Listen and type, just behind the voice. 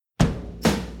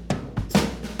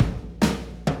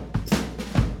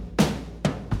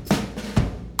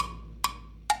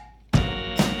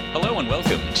and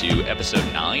welcome to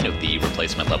episode 9 of the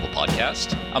Replacement Level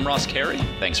podcast. I'm Ross Carey.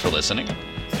 Thanks for listening.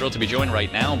 Thrilled to be joined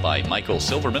right now by Michael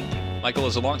Silverman. Michael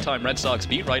is a longtime Red Sox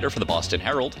beat writer for the Boston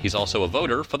Herald. He's also a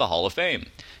voter for the Hall of Fame.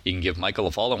 You can give Michael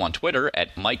a follow on Twitter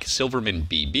at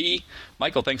MikeSilvermanBB.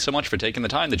 Michael, thanks so much for taking the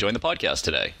time to join the podcast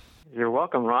today. You're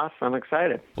welcome, Ross. I'm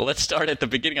excited. Well, let's start at the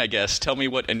beginning, I guess. Tell me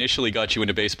what initially got you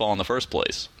into baseball in the first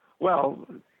place. Well,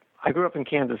 I grew up in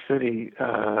Kansas City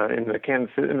in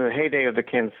the heyday of the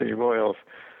Kansas City Royals,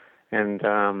 and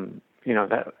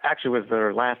that actually was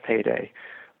their last heyday.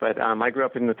 But I grew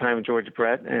up in the time of George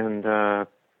Brett, and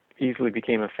easily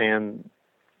became a fan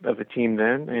of the team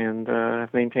then, and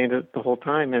I've maintained it the whole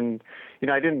time. And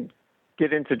I didn't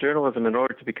get into journalism in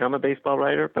order to become a baseball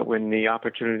writer, but when the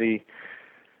opportunity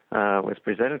was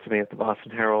presented to me at the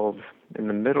Boston Herald in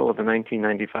the middle of the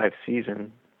 1995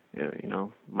 season.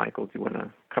 Michael, do you want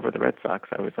to cover the Red Sox?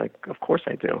 I was like, of course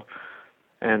I do.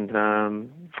 And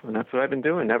that's what I've been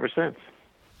doing ever since.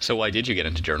 So why did you get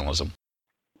into journalism?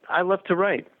 I love to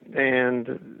write,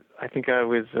 and I think I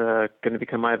was going to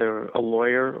become either a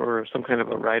lawyer or some kind of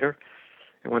a writer.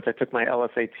 And once I took my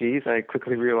LSATs, I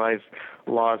quickly realized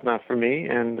law is not for me,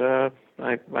 and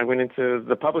I went into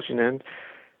the publishing end,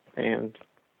 and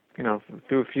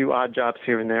through a few odd jobs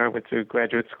here and there. I went to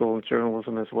graduate school in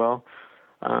journalism as well.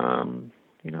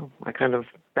 I kind of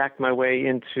backed my way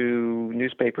into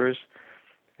newspapers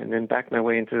and then backed my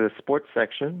way into the sports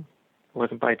section. It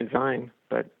wasn't by design,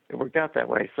 but it worked out that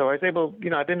way. So I was able,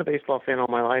 I've been a baseball fan all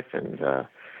my life, and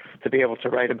to be able to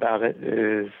write about it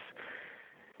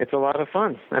it's a lot of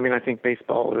fun. I mean, I think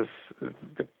baseball is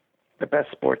the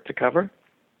best sport to cover.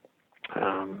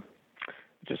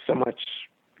 Just so much,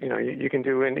 you can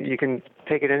do, and you can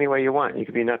take it any way you want. You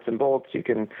can be nuts and bolts.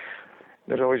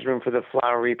 There's always room for the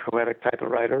flowery, poetic type of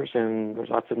writers, and there's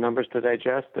lots of numbers to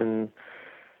digest, and,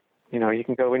 you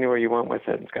can go anywhere you want with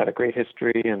it. It's got a great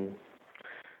history, and,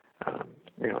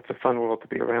 it's a fun world to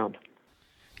be around.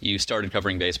 You started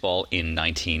covering baseball in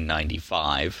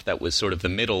 1995. That was sort of the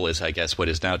middle, is I guess what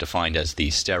is now defined as the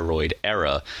steroid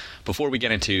era. Before we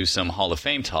get into some Hall of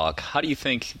Fame talk, how do you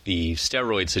think the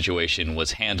steroid situation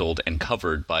was handled and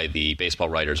covered by the baseball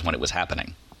writers when it was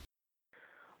happening?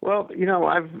 Well,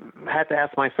 I've had to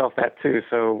ask myself that too.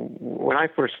 So when I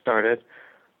first started,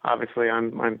 obviously I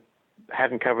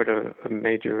hadn't covered a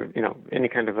major, any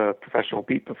kind of a professional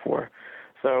beat before.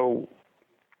 So,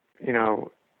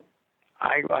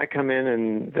 I come in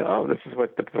and, this is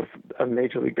what a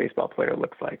Major League Baseball player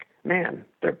looks like. Man,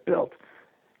 they're built,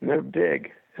 and they're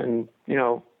big. And,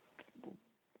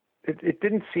 it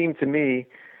didn't seem to me,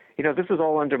 this is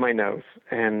all under my nose.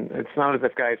 And it's not as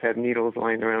if guys had needles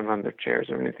lying around on their chairs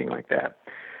or anything like that.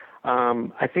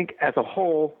 I think as a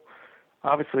whole,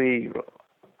 obviously,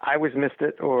 I missed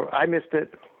it, or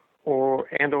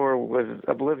was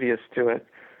oblivious to it.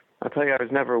 I'll tell you, I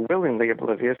was never willingly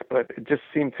oblivious, but it just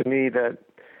seemed to me that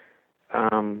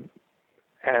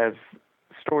as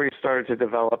stories started to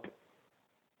develop,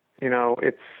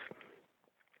 it's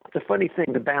a funny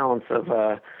thing, the balance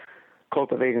of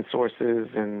cultivating sources,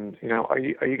 and are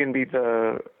you going to be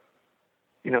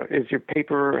is your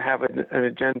paper have an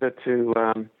agenda to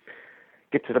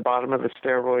get to the bottom of the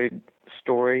steroid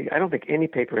story? I don't think any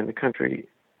paper in the country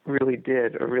really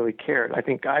did or really cared. I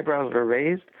think eyebrows were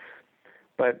raised,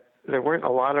 but there weren't a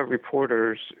lot of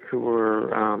reporters who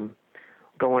were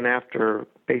going after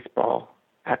baseball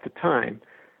at the time.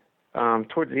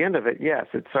 Towards the end of it, yes,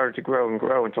 it started to grow and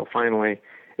grow until finally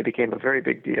it became a very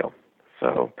big deal.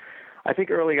 So I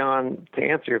think early on, to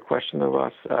answer your question, though,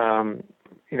 Russ,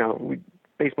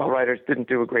 baseball writers didn't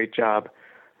do a great job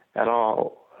at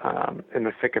all in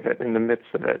the thick of it, in the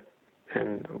midst of it.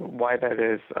 And why that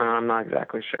is, I'm not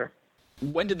exactly sure.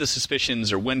 When did the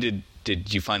suspicions, or when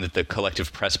did you find that the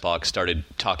collective press box started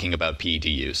talking about PED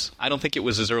use? I don't think it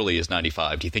was as early as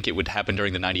 95. Do you think it would happen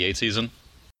during the 98 season?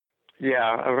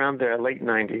 Yeah, around the late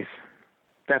 90s.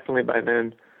 Definitely by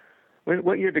then.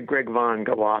 What year did Greg Vaughn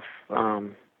go off?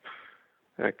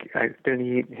 Didn't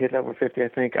he hit over 50, I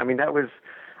think? I mean,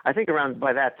 I think around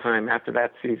by that time, after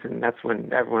that season, that's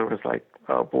when everyone was like,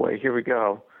 oh boy, here we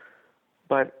go.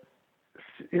 But,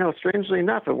 strangely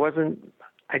enough, it wasn't,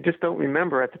 I just don't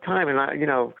remember at the time. And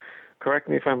correct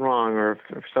me if I'm wrong, or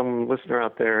if some listener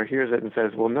out there hears it and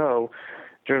says, well, no,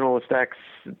 Journalist X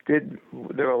there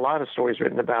were a lot of stories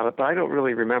written about it, but I don't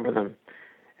really remember them.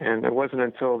 And it wasn't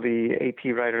until the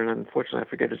AP writer, and unfortunately I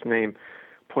forget his name,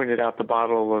 pointed out the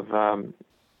bottle of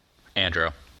Andrew.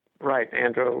 Right,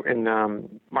 Andrew in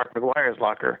Mark McGwire's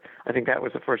locker. I think that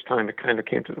was the first time it kind of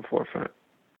came to the forefront.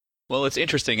 Well, it's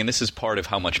interesting, and this is part of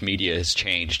how much media has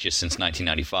changed just since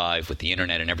 1995 with the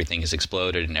internet, and everything has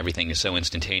exploded, and everything is so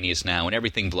instantaneous now, and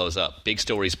everything blows up. Big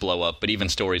stories blow up, but even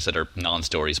stories that are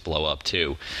non-stories blow up,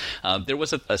 too. There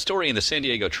was a story in the San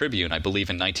Diego Tribune, I believe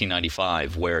in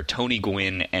 1995, where Tony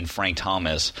Gwynn and Frank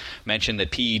Thomas mentioned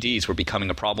that PEDs were becoming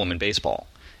a problem in baseball,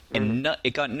 and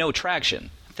it got no traction.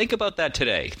 Think about that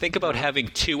today. Think about having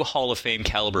two Hall of Fame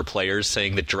caliber players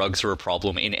saying that drugs are a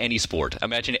problem in any sport.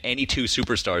 Imagine any two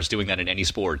superstars doing that in any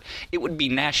sport. It would be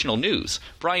national news.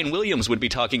 Brian Williams would be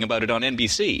talking about it on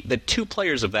NBC. That two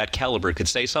players of that caliber could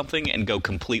say something and go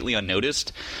completely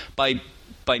unnoticed by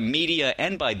media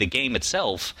and by the game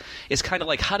itself is kind of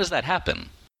like, how does that happen?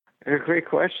 A great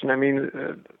question. I mean,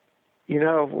 you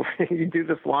do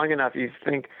this long enough, you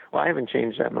think, well, I haven't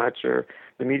changed that much, or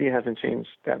the media hasn't changed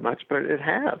that much, but it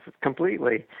has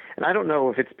completely. And I don't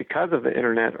know if it's because of the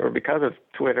internet or because of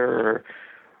Twitter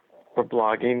or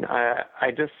blogging. I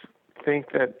just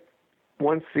think that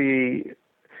once maybe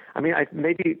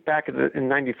back in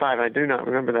 '95, I do not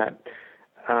remember that,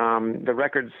 the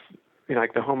records,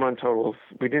 like the home run totals,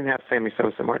 we didn't have Sammy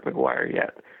Sosa, Mark McGwire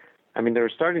yet. I mean, there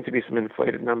were starting to be some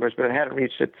inflated numbers, but it hadn't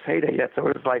reached its heyday yet. So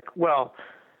it was like, well,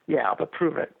 yeah, but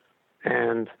prove it.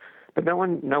 But no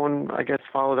one, I guess,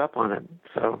 followed up on it.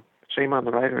 So shame on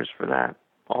the writers for that,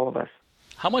 all of us.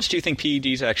 How much do you think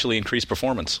PEDs actually increase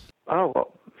performance? Oh,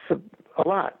 well, a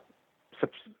lot.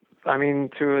 I mean,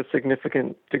 to a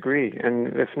significant degree.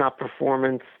 And if not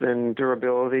performance, then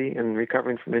durability and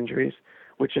recovering from injuries,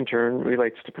 which in turn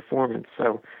relates to performance.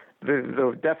 So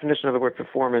the definition of the word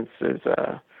performance is,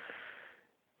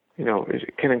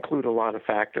 it can include a lot of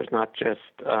factors, not just,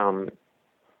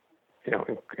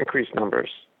 increased numbers.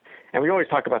 And we always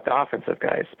talk about the offensive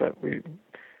guys, but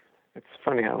it's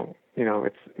funny how,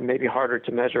 it's maybe harder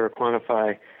to measure or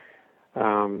quantify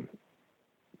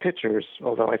pitchers,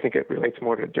 although I think it relates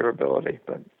more to durability.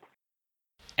 But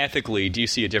ethically, do you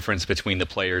see a difference between the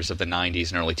players of the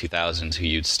 90s and early 2000s who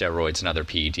used steroids and other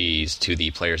PEDs to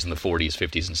the players in the 40s,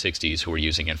 50s, and 60s who were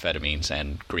using amphetamines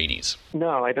and greenies?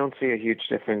 No, I don't see a huge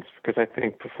difference because I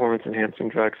think performance-enhancing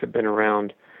drugs have been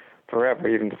around forever,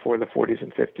 even before the 40s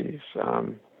and 50s.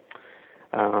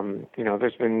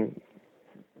 There's been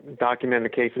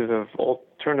documented cases of old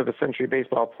turn-of-the-century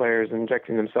baseball players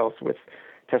injecting themselves with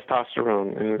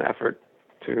testosterone in an effort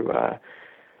to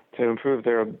improve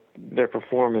their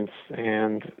performance,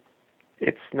 and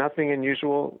it's nothing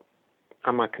unusual.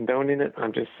 I'm not condoning it.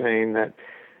 I'm just saying that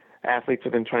athletes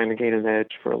have been trying to gain an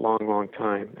edge for a long, long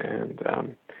time, and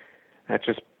that's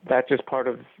just part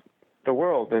of the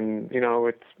world. And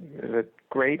is it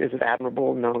great? Is it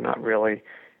admirable? No, not really.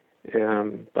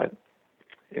 But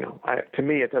to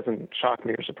me, it doesn't shock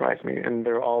me or surprise me, and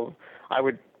I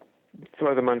would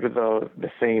throw them under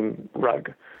the same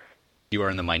rug. You are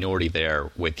in the minority there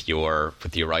with your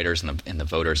writers and the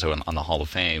voters on the Hall of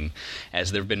Fame,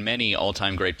 as there have been many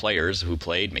all-time great players who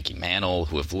played, Mickey Mantle,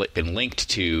 who have been linked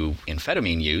to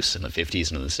amphetamine use in the 50s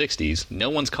and in the 60s.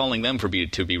 No one's calling them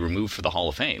to be removed for the Hall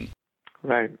of Fame.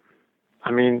 Right.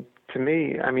 To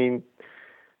me,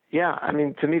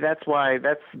 that's why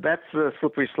that's the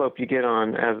slippery slope you get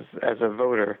on as a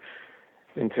voter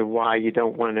into why you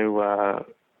don't want to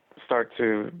start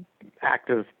to act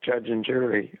as judge and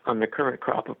jury on the current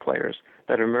crop of players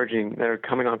that are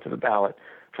coming onto the ballot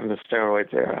from the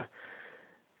steroids era.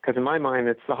 Because in my mind,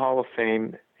 it's the Hall of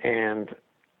Fame, and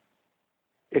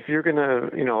if you're going to,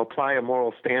 apply a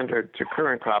moral standard to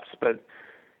current crops, but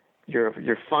you're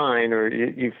fine, or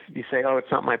you say, oh,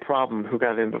 it's not my problem who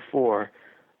got in before,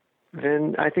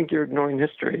 then I think you're ignoring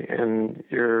history, and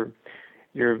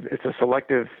it's a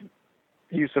selective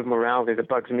use of morality that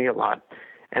bugs me a lot.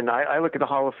 And I look at the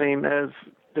Hall of Fame as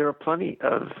there are plenty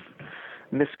of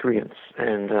miscreants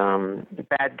and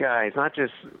bad guys, not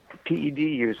just PED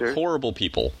users. Horrible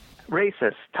people.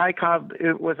 Racist. Ty Cobb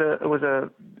was a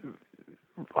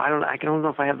I don't know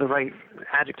if I have the right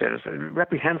adjective. It's a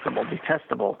reprehensible,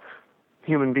 detestable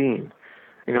human being.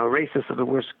 Racist of the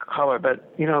worst color.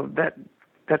 But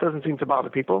that doesn't seem to bother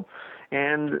people.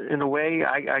 And in a way,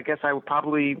 I guess I would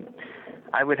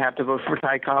have to vote for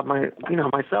Ty Cobb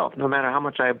myself, no matter how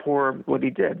much I abhor what he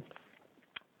did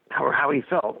or how he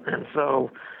felt. And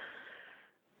so,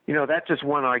 that's just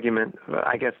one argument,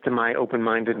 I guess, to my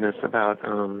open-mindedness about,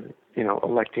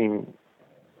 electing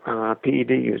PED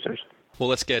users. Well,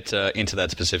 let's get into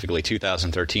that specifically.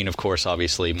 2013, of course,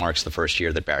 obviously marks the first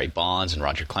year that Barry Bonds and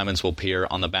Roger Clemens will appear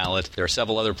on the ballot. There are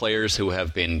several other players who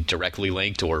have been directly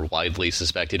linked or widely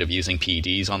suspected of using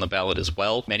PEDs on the ballot as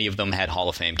well. Many of them had Hall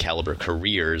of Fame caliber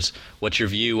careers. What's your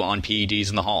view on PEDs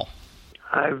in the Hall?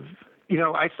 I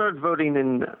started voting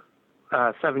in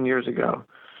 7 years ago,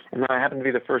 And that happened to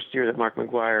be the first year that Mark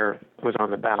McGwire was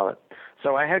on the ballot.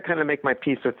 So I had kind of make my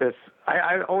peace with this.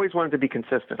 I always wanted to be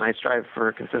consistent. I strive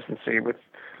for consistency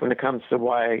when it comes to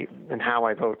why and how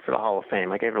I vote for the Hall of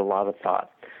Fame. I gave it a lot of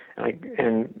thought.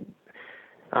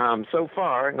 So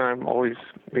far, and I'm always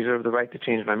reserve the right to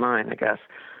change my mind, I guess.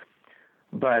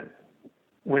 But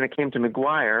when it came to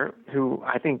McGwire, who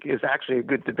I think is actually a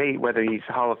good debate whether he's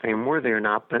Hall of Fame worthy or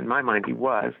not, but in my mind he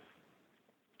was.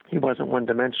 He wasn't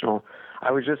one-dimensional.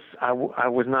 I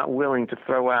was not willing to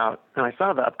throw out, and I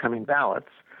saw the upcoming ballots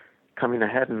coming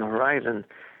ahead in the horizon,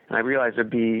 and I realized there'd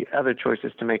be other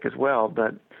choices to make as well,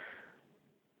 but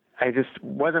I just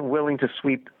wasn't willing to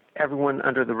sweep everyone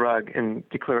under the rug and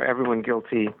declare everyone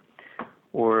guilty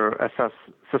or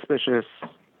suspicious.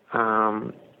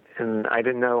 And I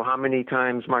didn't know how many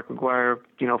times Mark McGwire,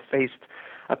 faced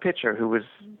a pitcher who was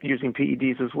using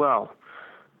PEDs as well.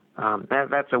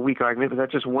 That's a weak argument, but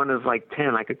that's just one of like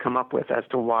 10 I could come up with as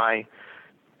to why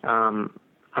I'm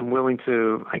willing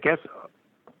to, I guess,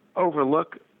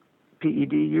 overlook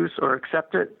PED use or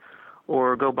accept it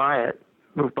or move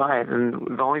by it.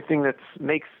 And the only thing that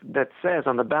says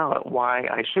on the ballot why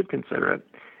I should consider it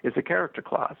is the character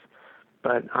clause.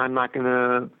 But I'm not going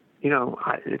to,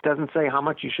 it doesn't say how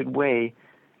much you should weigh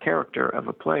character of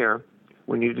a player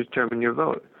when you determine your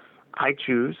vote. I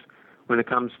choose, when it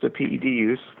comes to PED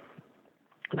use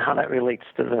and how that relates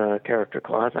to the character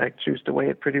clause, I choose to weigh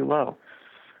it pretty low.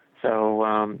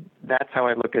 So that's how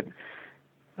I look at,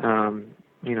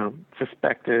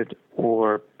 suspected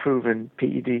or proven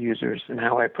PED users and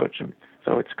how I approach them.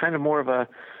 So it's kind of more of a,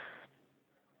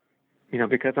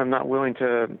 because I'm not willing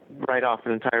to write off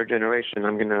an entire generation,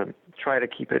 I'm going to try to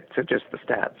keep it to just the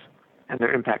stats and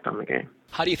their impact on the game.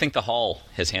 How do you think the Hall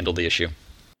has handled the issue?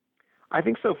 I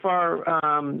think so far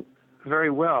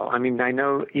very well. I mean, I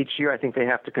know each year I think they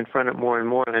have to confront it more and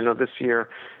more. And I know this year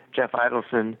Jeff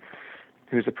Idelson,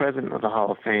 who's the president of the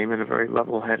Hall of Fame and a very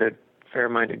level-headed,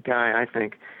 fair-minded guy, I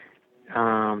think,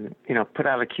 put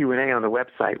out a Q&A on the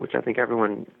website, which I think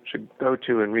everyone should go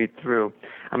to and read through.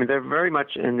 I mean, they're very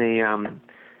much in the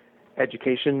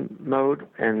education mode,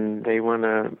 and they want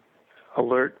to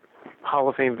alert Hall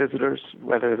of Fame visitors,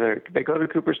 whether they go to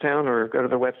Cooperstown or go to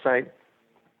the website,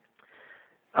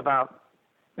 about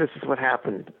this is what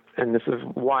happened, and this is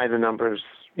why the numbers,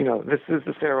 this is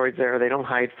the steroids there. They don't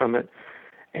hide from it.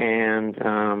 And,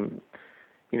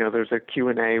 there's a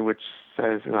Q&A which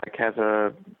says,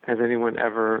 has anyone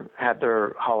ever had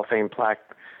their Hall of Fame plaque,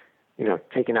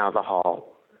 taken out of the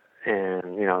hall?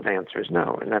 And, the answer is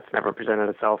no. And that's never presented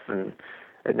itself, and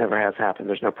it never has happened.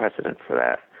 There's no precedent for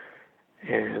that.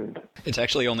 And it's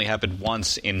actually only happened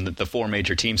once in the four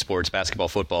major team sports: basketball,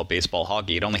 football, baseball,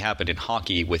 hockey. It only happened in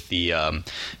hockey with the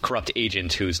corrupt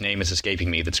agent whose name is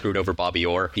escaping me that screwed over Bobby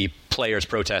Orr. The players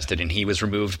protested and he was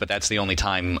removed, but that's the only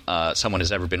time someone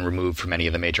has ever been removed from any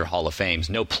of the major Hall of Fames.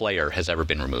 No player has ever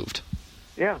been removed.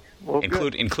 Yeah, well,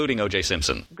 including O.J.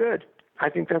 Simpson. Good.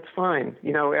 I think that's fine.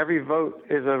 Every vote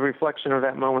is a reflection of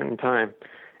that moment in time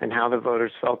and how the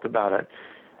voters felt about it.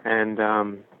 And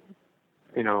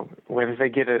whether they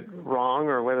get it wrong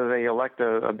or whether they elect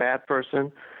a bad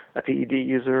person, a PED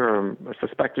user or a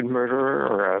suspected murderer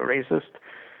or a racist,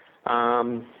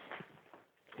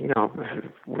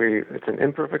 it's an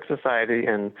imperfect society,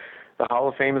 and the Hall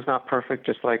of Fame is not perfect,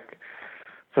 just like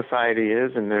society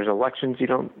is, and there's elections you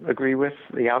don't agree with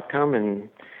the outcome, and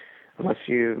unless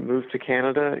you move to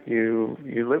Canada, you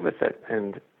live with it.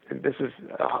 And this is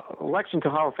election to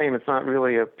Hall of Fame. It's not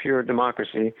really a pure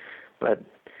democracy, but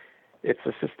it's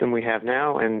a system we have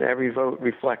now, and every vote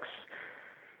reflects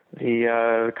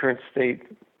the current state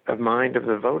of mind of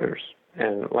the voters.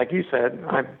 And like you said,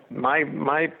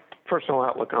 my personal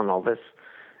outlook on all this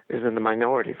is in the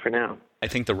minority for now. I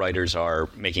think the writers are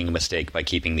making a mistake by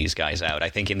keeping these guys out. I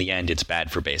think in the end it's bad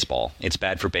for baseball. It's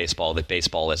bad for baseball that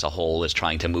baseball as a whole is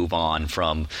trying to move on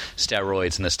from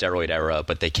steroids and the steroid era,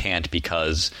 but they can't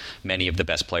because many of the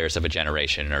best players of a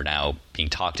generation are now being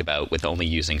talked about with only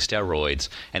using steroids.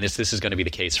 And this is going to be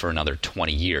the case for another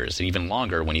 20 years, and even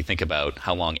longer when you think about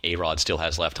how long A-Rod still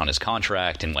has left on his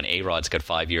contract, and when A-Rod's got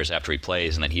 5 years after he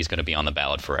plays, and then he's going to be on the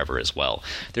ballot forever as well.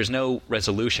 There's no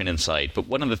resolution in sight, but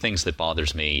one of the things that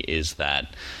bothers me is that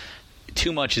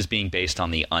too much is being based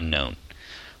on the unknown.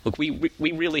 Look, we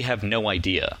really have no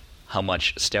idea how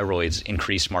much steroids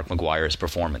increased Mark McGwire's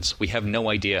performance. We have no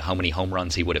idea how many home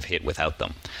runs he would have hit without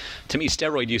them. To me,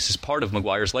 steroid use is part of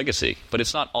McGwire's legacy, but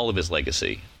it's not all of his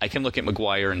legacy. I can look at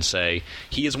McGwire and say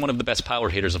he is one of the best power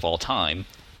hitters of all time,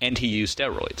 and he used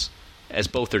steroids, as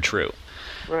both are true.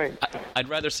 Right. I'd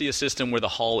rather see a system where the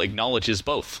Hall acknowledges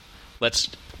both. let's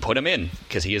put him in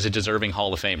because he is a deserving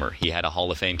Hall of Famer. He had a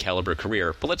Hall of Fame caliber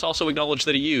career, but let's also acknowledge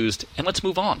that he used, and let's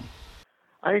move on.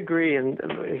 I agree, and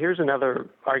here's another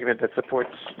argument that supports,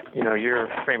 your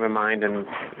frame of mind and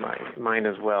mine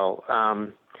as well.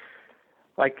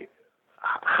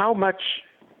 How much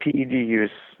PED use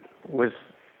was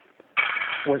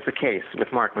the case with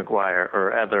Mark McGwire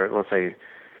or other, let's say,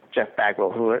 Jeff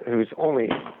Bagwell, who's only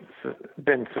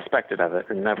been suspected of it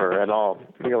and never at all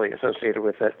really associated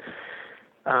with it.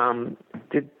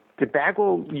 Did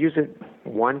Bagwell use it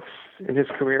once in his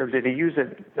career? Did he use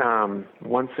it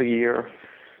once a year?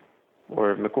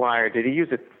 Or McGwire, did he use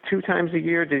it 2 times a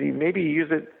year? Did he maybe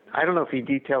use it? I don't know if he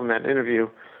detailed in that interview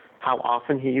how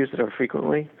often he used it or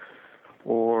frequently.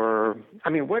 Or,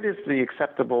 what is the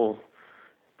acceptable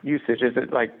usage? Is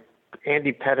it like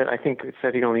Andy Pettit, I think,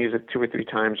 said he'd only use it 2 or 3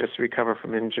 times just to recover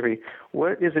from injury.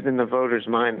 What is it in the voter's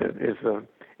mind? Is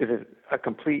it a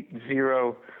complete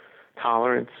zero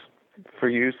tolerance for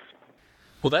use?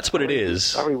 Well, that's what it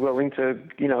is. Are we willing to,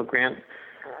 grant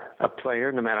a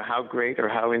player, no matter how great or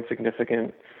how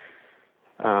insignificant,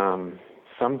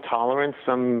 some tolerance,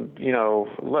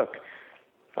 look,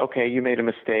 okay, you made a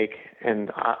mistake,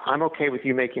 and I'm okay with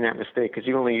you making that mistake because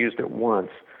you only used it once.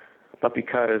 But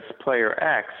because player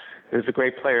X, who's a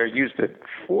great player, used it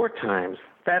 4 times,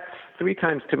 that's 3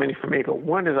 times too many for me, but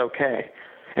 1 is okay.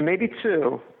 And maybe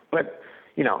 2, but,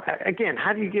 again,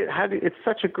 it's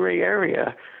such a gray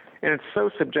area, and it's so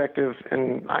subjective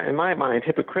and, in my mind,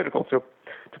 hypocritical to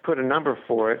put a number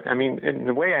for it. In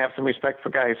a way, I have some respect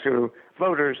for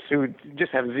voters who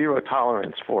just have zero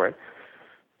tolerance for it.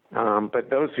 But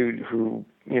those who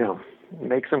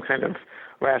make some kind of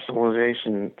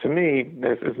rationalization, to me,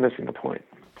 is missing the point.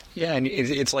 Yeah, and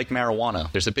it's like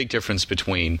marijuana. There's a big difference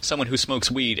between someone who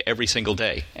smokes weed every single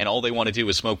day and all they want to do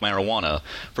is smoke marijuana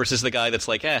versus the guy that's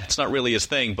like, it's not really his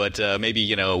thing, but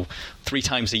maybe, 3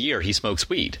 times a year he smokes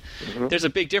weed. Mm-hmm. There's a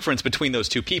big difference between those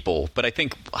two people, but I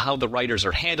think how the writers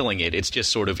are handling it, it's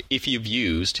just sort of, if you've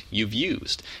used, you've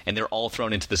used. And they're all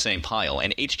thrown into the same pile.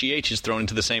 And HGH is thrown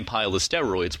into the same pile as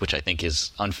steroids, which I think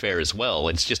is unfair as well.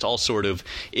 It's just all sort of,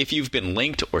 if you've been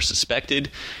linked or suspected,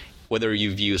 whether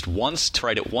you've used once,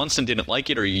 tried it once and didn't like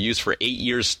it, or you used for 8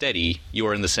 years steady, you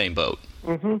are in the same boat.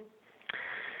 Mm-hmm.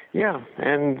 Yeah,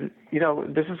 and,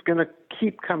 this is going to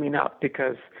keep coming up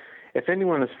because if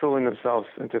anyone is fooling themselves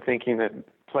into thinking that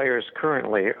players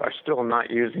currently are still not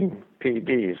using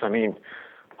PEDs,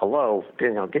 hello,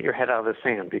 get your head out of the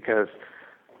sand because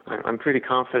I'm pretty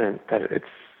confident that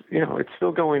it's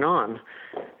still going on.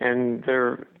 And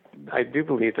I do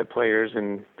believe that players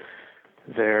and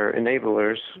their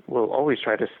enablers will always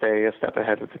try to stay a step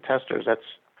ahead of the testers.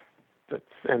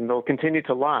 And they'll continue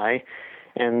to lie.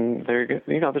 And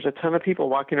there's a ton of people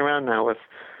walking around now with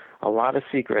a lot of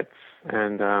secrets,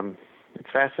 and it's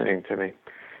fascinating to me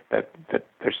that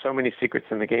there's so many secrets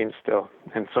in the game still,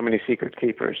 and so many secret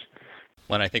keepers.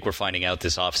 Well, and I think we're finding out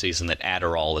this offseason that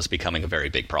Adderall is becoming a very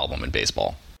big problem in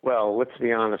baseball. Well, let's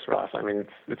be honest, Ross.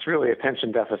 It's really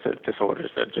attention deficit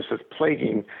disorders that just is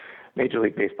plaguing Major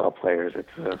League Baseball players.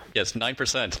 Yes,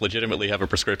 9% legitimately have a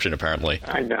prescription, apparently.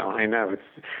 I know.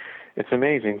 It's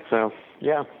amazing. So,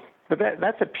 yeah. But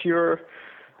that's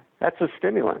a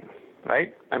stimulant,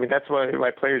 right? That's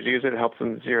why players use it. It helps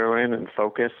them zero in and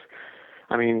focus.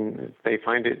 They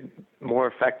find it more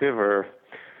effective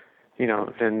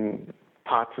than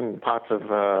pots and pots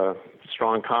of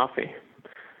strong coffee.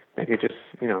 Maybe it just,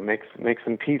 makes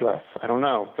them pee less. I don't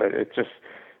know, but it just,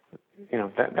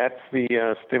 that's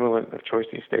the stimulant of choice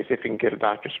these days if you can get a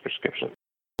doctor's prescription.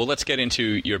 Well, let's get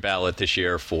into your ballot this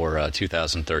year for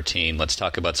 2013. Let's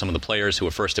talk about some of the players who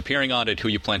are first appearing on it, who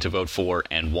you plan to vote for,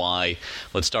 and why.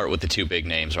 Let's start with the 2 big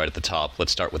names right at the top.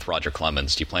 Let's start with Roger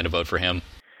Clemens. Do you plan to vote for him?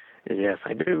 Yes,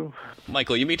 I do.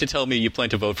 Michael, you mean to tell me you plan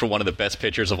to vote for one of the best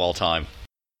pitchers of all time?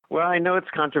 Well, I know it's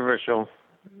controversial,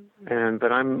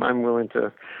 but I'm willing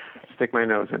to stick my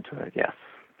nose into it, yes.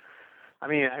 To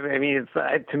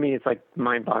me, it's like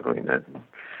mind-boggling that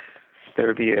there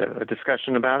would be a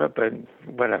discussion about it, but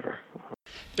whatever.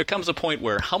 There comes a point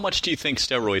where, how much do you think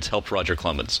steroids helped Roger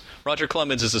Clemens? Roger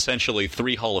Clemens is essentially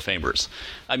 3 Hall of Famers.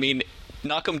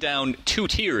 Knock him down 2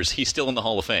 tiers, he's still in the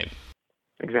Hall of Fame.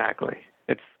 Exactly.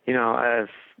 It's,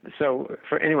 so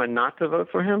for anyone not to vote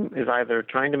for him is either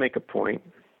trying to make a point,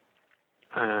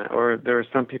 or there are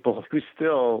some people who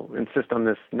still insist on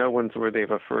this, no one's worthy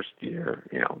of a first-year,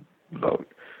 vote,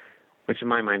 which in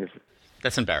my mind is...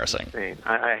 That's embarrassing. Insane.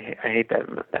 I hate that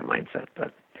mindset,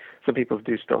 but some people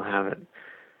do still have it.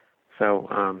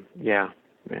 So,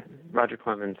 Roger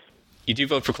Clemens. You do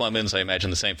vote for Clemens. I imagine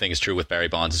the same thing is true with Barry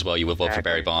Bonds as well. You will vote for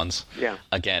Barry Bonds. Yeah.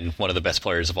 Again, one of the best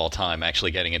players of all time.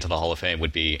 Actually getting into the Hall of Fame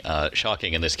would be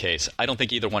shocking in this case. I don't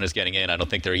think either one is getting in. I don't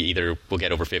think they either will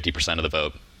get over 50% of the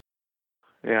vote.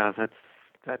 Yeah,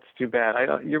 that's too bad.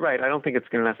 You're right. I don't think it's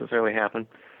going to necessarily happen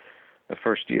the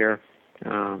first year.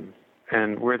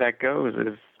 And where that goes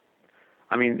is,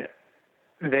 I mean,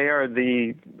 they are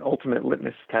the ultimate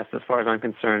litmus test as far as I'm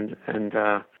concerned. And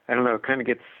I don't know, it kind of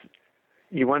gets,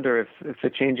 you wonder if the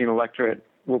changing electorate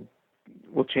will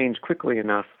change quickly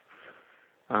enough.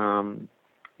 You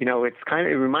know, it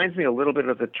reminds me a little bit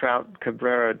of the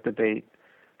Trout-Cabrera debate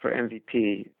for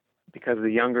MVP, because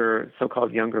the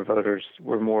so-called younger voters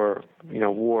were more,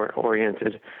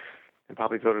 war-oriented and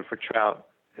probably voted for Trout,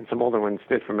 and some older ones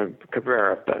did for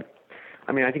Cabrera. But,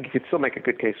 I mean, I think you could still make a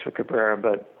good case for Cabrera,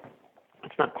 but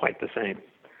it's not quite the same.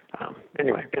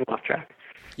 Anyway, getting off track.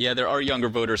 Yeah, there are younger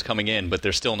voters coming in, but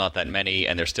there's still not that many,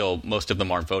 and most of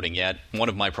them aren't voting yet. One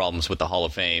of my problems with the Hall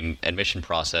of Fame admission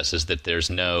process is that there's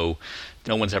no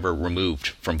one's ever removed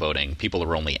from voting. People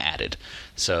are only added.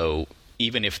 So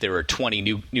even if there are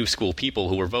 20 new school people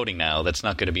who are voting now, that's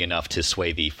not going to be enough to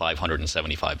sway the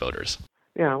 575 voters.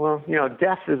 Yeah, well,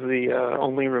 death is the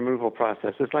only removal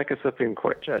process. It's like a Supreme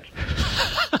Court judge.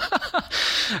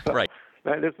 Right.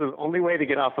 That is the only way to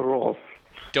get off the rolls.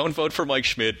 Don't vote for Mike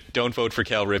Schmidt. Don't vote for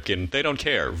Cal Ripken. They don't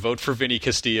care. Vote for Vinny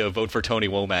Castilla. Vote for Tony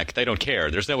Womack. They don't care.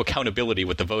 There's no accountability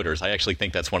with the voters. I actually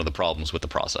think that's one of the problems with the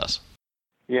process.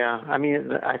 Yeah, I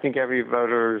mean, I think every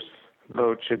voter's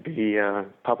vote should be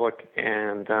public,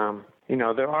 and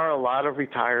there are a lot of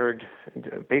retired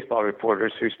baseball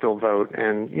reporters who still vote,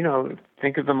 and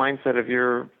think of the mindset of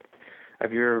your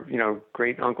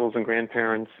great uncles and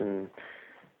grandparents, and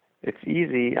it's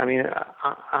easy. I mean,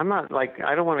 I'm not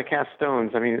I don't want to cast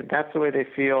stones. I mean, that's the way they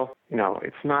feel.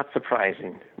 It's not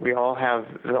surprising. We all have,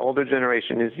 the older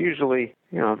generation is usually,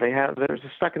 they're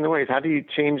stuck in the ways. How do you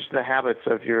change the habits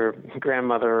of your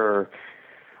grandmother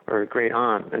or great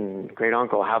aunt and great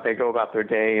uncle, how they go about their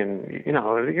day? And,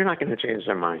 you're not going to change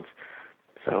their minds.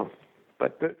 So,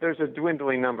 but there's a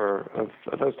dwindling number of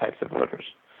those types of voters.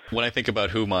 When I think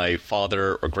about who my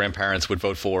father or grandparents would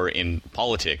vote for in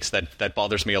politics, that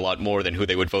bothers me a lot more than who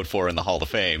they would vote for in the Hall of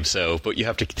Fame. So, but you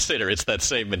have to consider it's that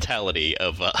same mentality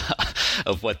of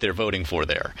what they're voting for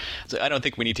there. So I don't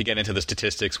think we need to get into the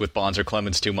statistics with Bonds or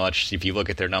Clemens too much. If you look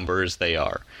at their numbers, they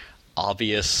are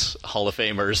obvious Hall of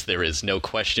Famers. There is no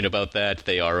question about that.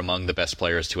 They are among the best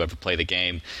players to ever play the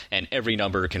game, and every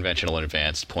number, conventional and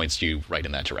advanced, points you right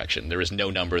in that direction. There is no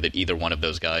number that either one of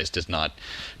those guys does not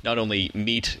only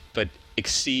meet, but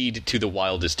exceed to the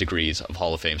wildest degrees of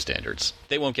Hall of Fame standards.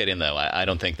 They won't get in, though. I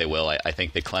don't think they will. I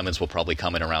think that Clemens will probably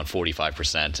come in around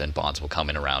 45%, and Bonds will come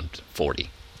in around 40%.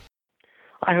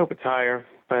 I hope it's higher,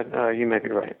 but you may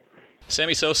be right.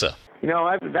 Sammy Sosa.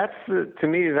 To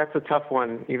me, that's a tough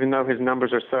one, even though his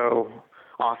numbers are so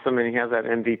awesome and he has that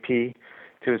MVP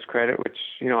to his credit, which,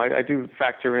 I do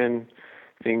factor in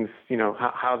things,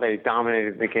 how they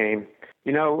dominated the game.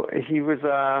 He was,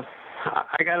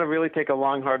 I got to really take a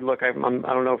long, hard look. I don't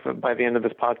know if by the end of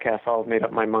this podcast I'll have made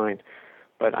up my mind,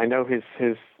 but I know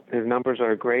his numbers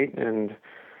are great, and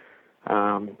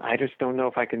I just don't know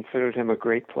if I considered him a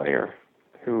great player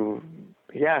who,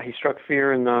 yeah, he struck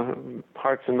fear in the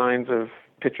hearts and minds of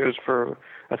pitchers for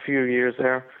a few years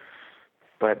there.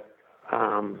 But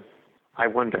I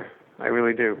wonder, I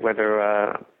really do,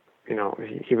 whether,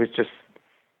 he was just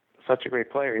such a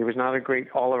great player. He was not a great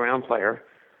all-around player,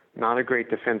 not a great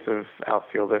defensive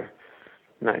outfielder.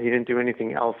 He didn't do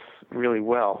anything else really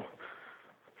well.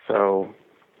 So,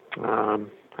 I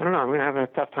don't know. I'm going to have a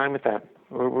tough time with that.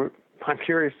 I'm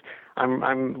curious.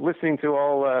 I'm listening to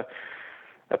all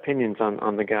opinions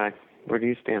on the guy. Where do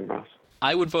you stand, Ross?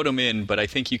 I would vote him in, but I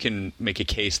think you can make a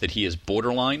case that he is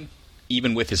borderline,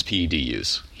 even with his PED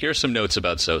use. Here are some notes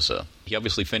about Sosa. He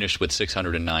obviously finished with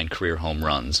 609 career home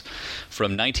runs.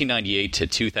 From 1998 to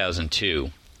 2002,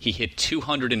 he hit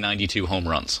 292 home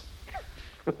runs.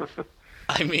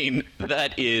 I mean,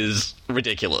 that is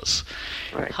ridiculous.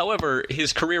 Right. However,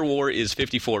 his career WAR is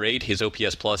 54.8, his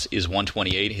OPS plus is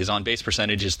 128, his on-base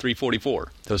percentage is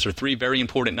 344. Those are three very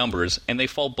important numbers, and they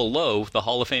fall below the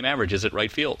Hall of Fame averages at right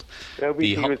field.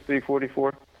 OBP was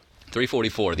 344?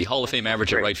 344. The Hall of Fame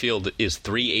average at right field is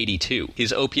 382.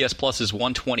 His OPS plus is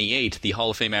 128. The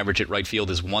Hall of Fame average at right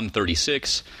field is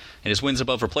 136. And his wins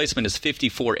above replacement is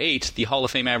 54.8. The Hall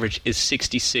of Fame average is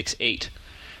 66.8.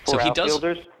 So he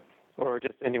outfielders? Or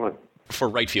just anyone? For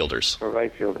right fielders. For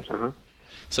right fielders,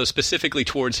 So specifically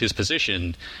towards his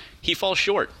position, he falls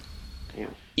short. Yeah.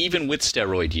 Even with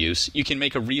steroid use, you can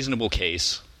make a reasonable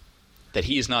case that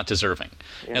he is not deserving.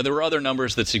 Yeah. Now, there are other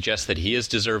numbers that suggest that he is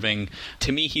deserving.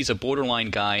 To me, he's a borderline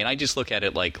guy, and I just look at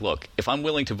it like, look, if I'm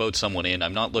willing to vote someone in,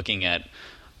 I'm not looking at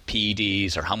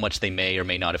PEDs or how much they may or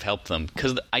may not have helped them,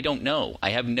 because I don't know. I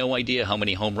have no idea how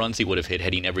many home runs he would have hit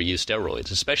had he never used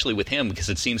steroids, especially with him, because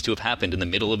it seems to have happened in the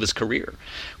middle of his career.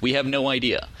 We have no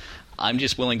idea. I'm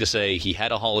just willing to say he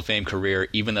had a Hall of Fame career,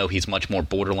 even though he's much more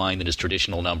borderline than his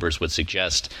traditional numbers would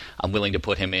suggest. I'm willing to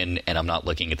put him in, and I'm not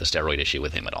looking at the steroid issue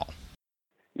with him at all.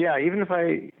 Yeah, even if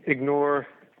I ignore,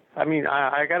 I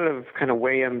got to kind of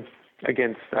weigh him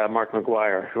against Mark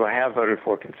McGwire, who I have voted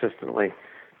for consistently.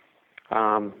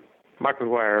 Mark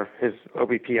McGwire, his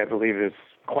OBP, I believe, is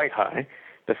quite high,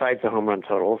 besides the home run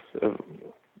totals.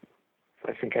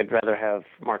 I think I'd rather have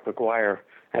Mark McGwire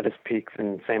at his peak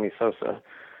than Sammy Sosa.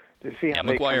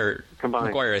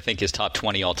 McGwire, I think, is top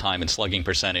 20 all-time in slugging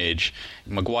percentage.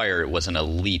 McGwire was an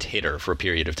elite hitter for a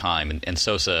period of time, and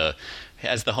Sosa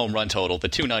has the home run total, the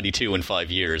 292 in 5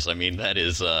 years. I mean, that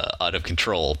is out of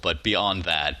control. But beyond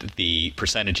that, the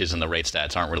percentages and the rate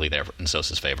stats aren't really there in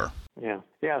Sosa's favor. Yeah.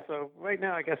 So right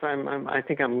now, I guess I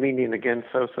think I'm leaning against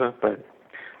Sosa, but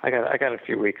I got a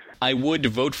few weeks. I would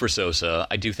vote for Sosa.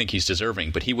 I do think he's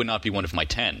deserving, but he would not be one of my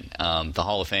 10. The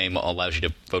Hall of Fame allows you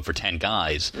to vote for 10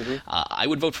 guys. Mm-hmm. I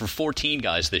would vote for 14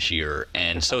 guys this year,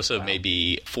 and Sosa may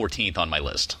be 14th on my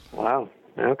list. Wow.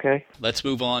 Okay. Let's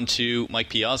move on to Mike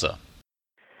Piazza.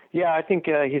 Yeah, I think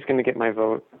he's going to get my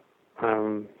vote.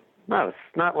 No, it's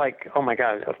not like, oh my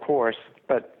God, of course,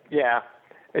 but yeah,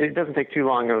 it doesn't take too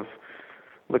long of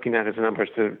looking at his numbers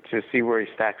to see where he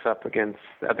stacks up against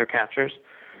other catchers.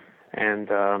 And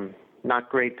not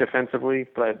great defensively,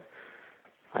 but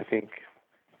I think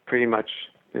pretty much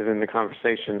is in the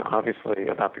conversation, obviously,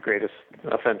 about the greatest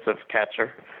offensive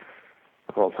catcher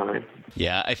of all time.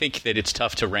 Yeah, I think that it's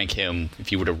tough to rank him.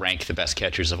 If you were to rank the best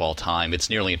catchers of all time, it's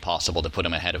nearly impossible to put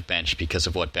him ahead of Bench because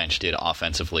of what Bench did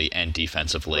offensively and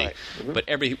defensively. Right. Mm-hmm. But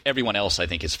everyone else, I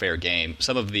think, is fair game.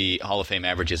 Some of the Hall of Fame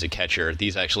averages at catcher,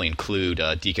 these actually include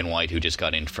Deacon White, who just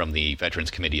got in from the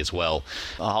Veterans Committee as well.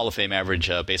 A Hall of Fame average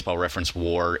Baseball Reference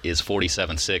WAR is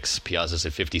 47.6. Piazza's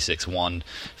at 56.1.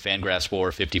 Fangraphs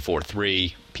WAR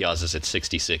 54.3. Piazza's at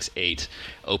 66.8.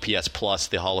 OPS plus,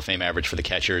 the Hall of Fame average for the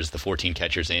catchers, the 14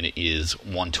 catchers in, is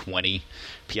 120.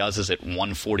 Piazza's at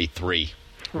 143.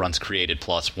 Runs created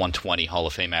plus 120. Hall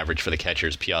of Fame average for the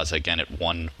catchers. Piazza again at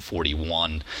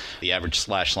 141. The average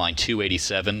slash line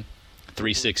 287.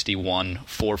 361,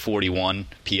 441,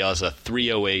 Piazza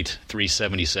 308,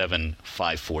 377,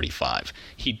 545.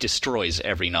 He destroys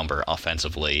every number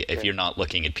offensively. If you're not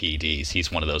looking at PEDs, he's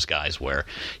one of those guys where,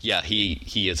 yeah,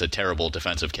 he is a terrible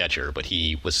defensive catcher, but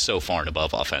he was so far and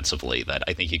above offensively that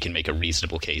I think you can make a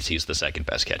reasonable case he's the second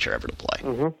best catcher ever to play.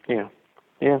 Mm-hmm.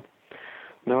 Yeah.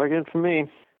 No argument for me.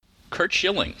 Curt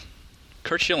Schilling,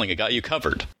 I got you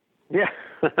covered. Yeah.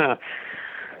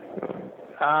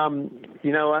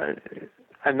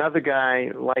 Another guy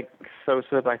like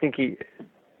Sosa, but I think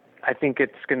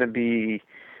it's going to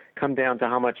come down to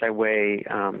how much I weigh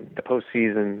the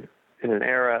postseason in an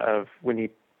era of when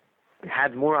he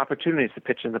had more opportunities to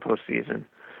pitch in the postseason.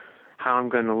 How I'm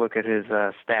going to look at his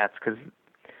stats, because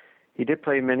he did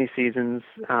play many seasons.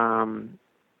 I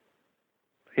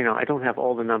don't have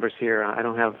all the numbers here. I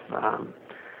don't have.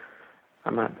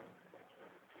 I'm not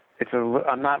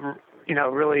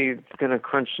really going to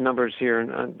crunch numbers here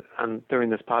during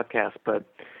this podcast, but,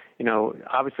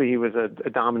 obviously he was a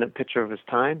dominant pitcher of his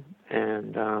time,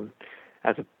 and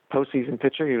as a postseason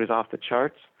pitcher, he was off the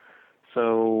charts.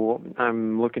 So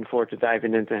I'm looking forward to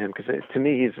diving into him, because to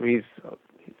me,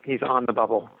 he's on the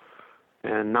bubble,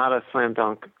 and not a slam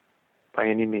dunk by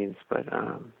any means, but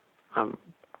I'm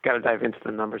got to dive into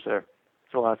the numbers there.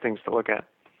 There's a lot of things to look at.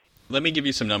 Let me give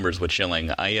you some numbers with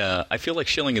Schilling. I feel like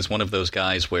Schilling is one of those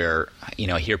guys where,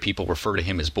 I hear people refer to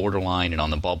him as borderline and on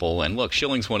the bubble. And look,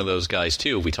 Schilling's one of those guys,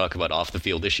 too. If we talk about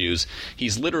off-the-field issues,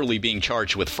 he's literally being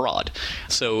charged with fraud.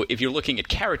 So if you're looking at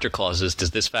character clauses,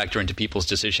 does this factor into people's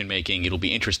decision-making? It'll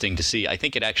be interesting to see. I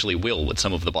think it actually will with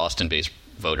some of the Boston-based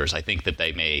voters. I think that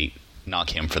they may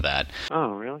knock him for that. Oh,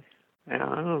 really? Yeah,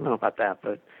 I don't know about that.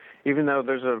 But even though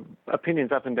there's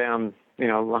opinions up and down,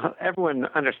 everyone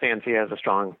understands he has a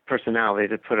strong personality,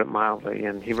 to put it mildly,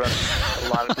 and he rubs a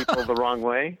lot of people the wrong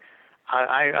way.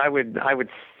 I would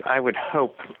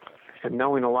hope, and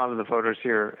knowing a lot of the voters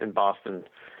here in Boston,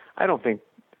 I don't think,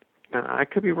 I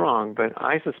could be wrong, but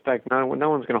I suspect no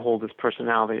one's going to hold his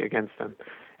personality against him.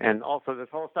 And also this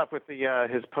whole stuff with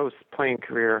his post-playing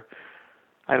career,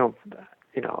 I look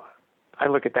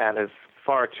at that as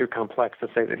far too complex to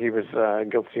say that he was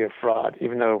guilty of fraud,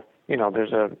 even though,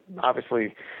 there's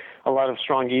obviously a lot of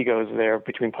strong egos there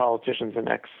between politicians and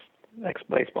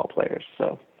ex-baseball players.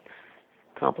 So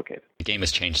complicated. The game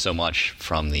has changed so much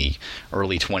from the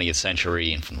early 20th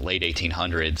century and from the late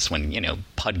 1800s when,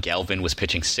 Pud Galvin was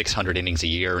pitching 600 innings a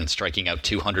year and striking out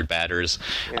 200 batters.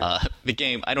 Yeah. The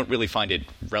game, I don't really find it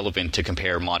relevant to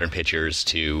compare modern pitchers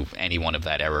to anyone of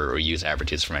that era or use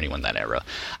averages from anyone that era.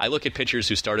 I look at pitchers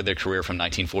who started their career from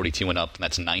 1942 and up, and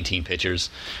that's 19 pitchers.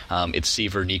 It's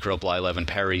Seaver, Niekro, Blyleven,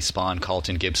 Perry, Spahn,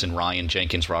 Carlton, Gibson, Ryan,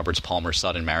 Jenkins, Roberts, Palmer,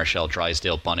 Sutton, Marichal,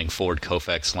 Drysdale, Bunning, Ford,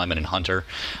 Koufax, Lemon, and Hunter.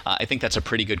 I think that's a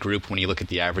pretty good group when you look at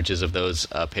the averages of those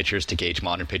pitchers to gauge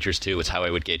modern pitchers too. It's how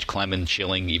I would gauge Clemens,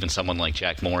 Schilling, even someone like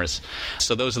Jack Morris.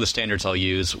 So those are the standards I'll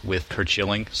use with Curt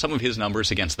Schilling. Some of his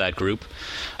numbers against that group,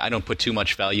 I don't put too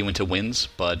much value into wins,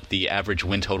 but the average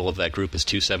win total of that group is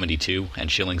 272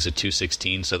 and Schilling's at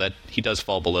 216, so that he does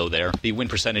fall below there. The win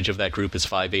percentage of that group is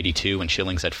 582 and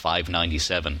Schilling's at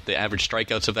 597. The average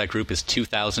strikeouts of that group is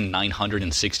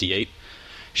 2,968.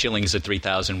 Schilling's at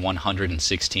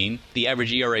 3,116. The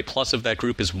average ERA plus of that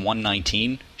group is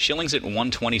 119. Schilling's at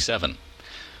 127.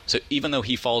 So even though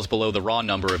he falls below the raw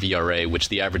number of ERA, which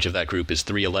the average of that group is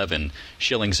 311,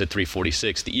 Schilling's at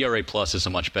 346. The ERA plus is a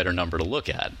much better number to look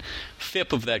at.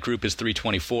 FIP of that group is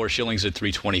 324. Schilling's at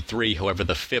 323. However,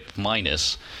 the FIP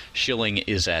minus, Schilling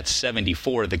is at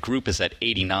 74. The group is at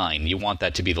 89. You want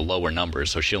that to be the lower number,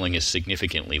 so Schilling is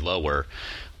significantly lower.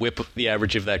 WHIP, the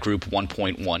average of that group,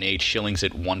 1.18. Schilling's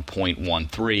at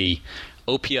 1.13.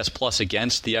 OPS plus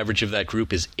against, the average of that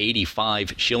group is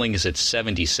 85. Schilling is at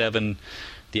 77.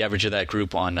 The average of that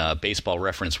group on Baseball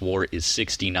Reference WAR is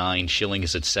 69. Schilling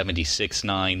is at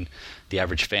 76.9. The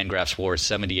average Fangraphs WAR is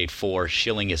 78.4.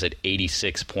 Schilling is at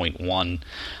 86.1.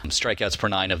 Strikeouts per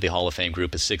nine of the Hall of Fame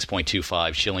group is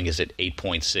 6.25. Schilling is at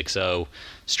 8.60.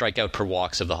 Strikeout per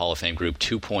walks of the Hall of Fame group,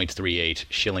 2.38.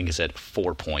 Schilling is at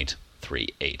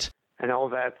 4.38. And all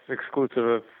that's exclusive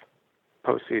of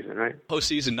postseason, right?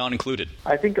 Postseason not included.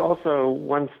 I think also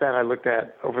one stat I looked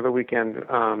at over the weekend,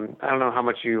 I don't know how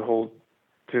much you hold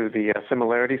to the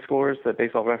similarity scores that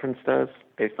Baseball Reference does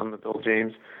based on the Bill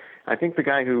James. I think the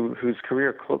guy whose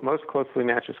career most closely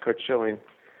matches Curt Schilling's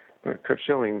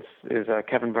is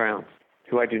Kevin Brown,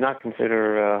 who I do not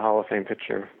consider a Hall of Fame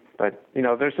pitcher. But,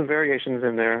 there's some variations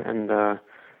in there, and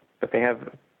but they have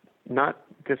not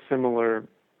dissimilar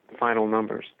final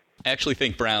numbers. I actually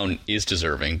think Brown is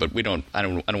deserving, but I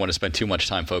don't want to spend too much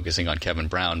time focusing on Kevin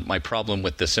Brown. My problem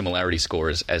with the similarity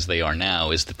scores as they are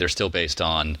now is that they're still based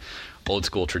on old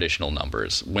school traditional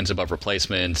numbers. Wins above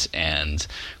replacement and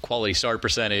quality start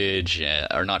percentage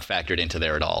are not factored into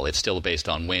there at all. It's still based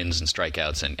on wins and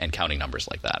strikeouts and counting numbers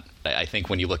like that. I think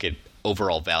when you look at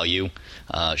overall value,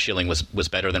 Schilling was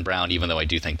better than Brown, even though I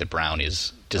do think that Brown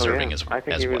is deserving as well.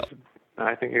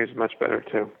 I think he was much better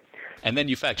too. And then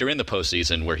you factor in the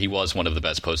postseason, where he was one of the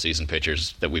best postseason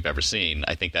pitchers that we've ever seen.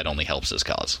 I think that only helps his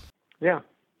cause. Yeah.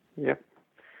 Yep.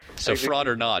 So fraud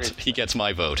or not, he gets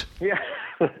my vote. Yeah.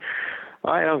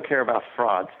 I don't care about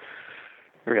frauds.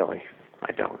 Really,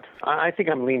 I don't. I think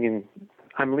I'm leaning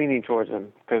towards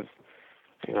him because,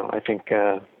 I think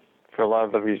for a lot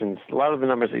of the reasons, a lot of the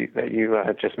numbers that you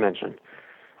have just mentioned,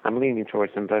 I'm leaning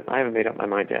towards him, but I haven't made up my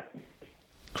mind yet.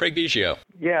 Craig Biggio.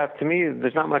 Yeah, to me,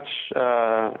 there's not much.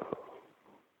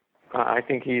 I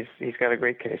think he's got a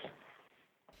great case.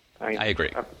 I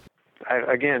agree.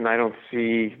 I don't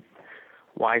see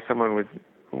why someone would.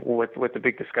 What the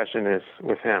big discussion is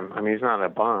with him. I mean, he's not a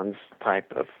Bonds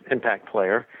type of impact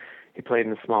player. He played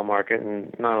in a small market,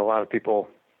 and not a lot of people,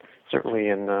 certainly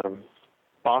in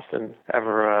Boston,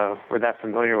 ever were that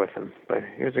familiar with him. But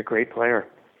he was a great player,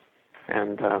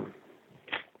 and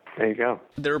there you go.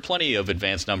 There are plenty of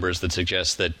advanced numbers that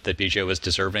suggest that Biggio is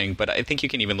deserving, but I think you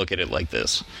can even look at it like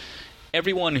this.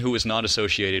 Everyone who is not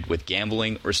associated with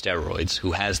gambling or steroids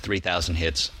who has 3,000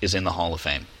 hits is in the Hall of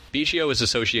Fame. Biggio is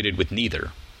associated with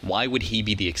neither. Why would he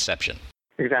be the exception?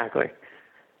 Exactly.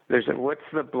 What's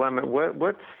the blemish?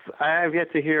 I have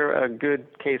yet to hear a good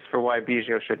case for why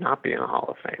Biggio should not be in the Hall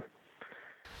of Fame.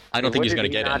 I don't think he's going to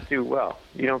get in. Not do well.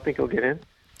 You don't think he'll get in?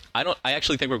 I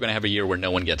actually think we're going to have a year where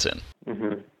no one gets in.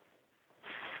 Mm-hmm.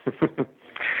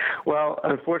 Well,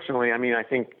 unfortunately, I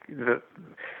think the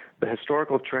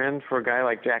historical trend for a guy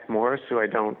like Jack Morris, who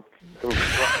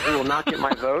will not get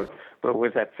my vote, but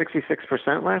was at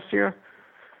 66% last year.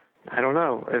 I don't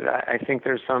know. I think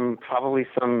there's probably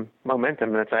some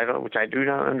momentum which I do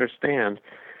not understand.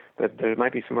 That there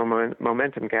might be some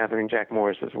momentum gathering Jack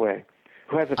Morris's way,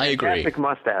 who has a fantastic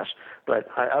mustache. But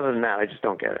other than that, I just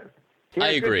don't get it. He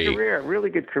had a good career, really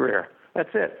good career.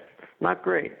 That's it. Not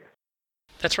great.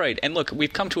 That's right. And look,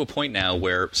 we've come to a point now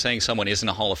where saying someone isn't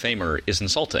a Hall of Famer is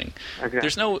insulting.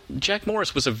 Exactly. Jack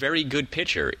Morris was a very good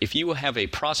pitcher. If you have a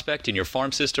prospect in your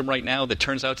farm system right now that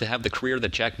turns out to have the career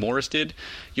that Jack Morris did,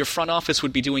 your front office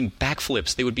would be doing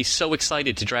backflips. They would be so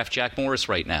excited to draft Jack Morris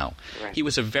right now. Right. He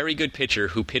was a very good pitcher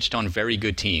who pitched on very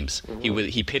good teams. Mm-hmm.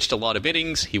 He pitched a lot of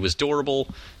innings. He was durable.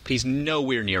 But he's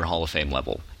nowhere near Hall of Fame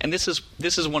level. And this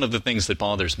is one of the things that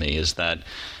bothers me, is that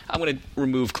I'm going to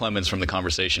remove Clemens from the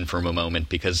conversation for a moment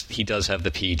because he does have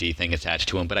the PED thing attached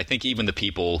to him. But I think even the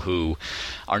people who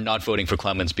are not voting for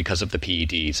Clemens because of the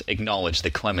PEDs acknowledge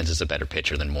that Clemens is a better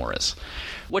pitcher than Morris.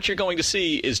 What you're going to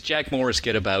see is Jack Morris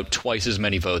get about twice as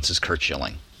many votes as Curt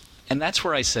Schilling. And that's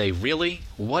where I say, really?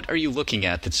 What are you looking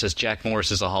at that says Jack Morris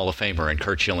is a Hall of Famer and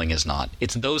Curt Schilling is not?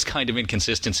 It's those kind of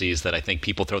inconsistencies that I think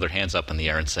people throw their hands up in the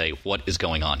air and say, what is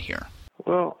going on here?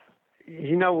 Well,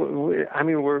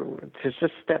 we're to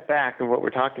just step back in what we're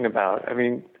talking about. I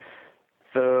mean,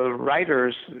 the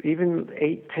writers, even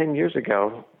 8-10 years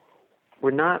ago,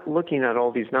 were not looking at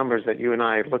all these numbers that you and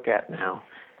I look at now.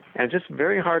 And it's just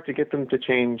very hard to get them to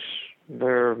change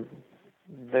their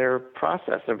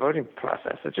process, their voting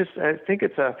process. I think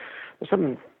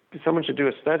someone should do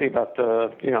a study about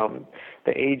the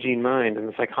aging mind and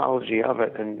the psychology of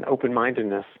it and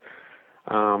open-mindedness.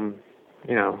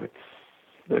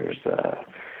 There's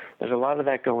a lot of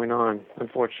that going on,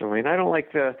 unfortunately. And I don't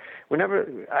like whenever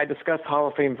I discuss Hall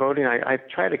of Fame voting, I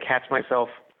try to catch myself,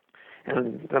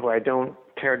 and that way I don't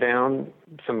tear down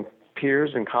some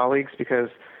peers and colleagues, because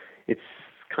it's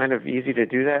kind of easy to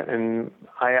do that. And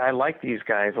I like these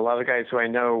guys. A lot of guys who I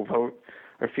know vote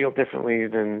or feel differently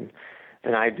than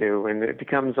I do, and it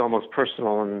becomes almost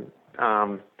personal. And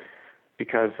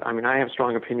because I have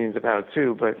strong opinions about it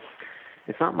too, but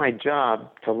it's not my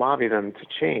job to lobby them to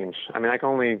change. I can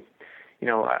only,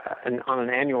 on an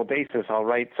annual basis, I'll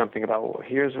write something about,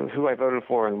 here's who I voted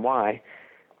for and why.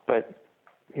 But,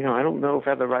 I don't know if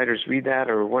other writers read that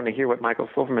or want to hear what Michael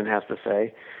Silverman has to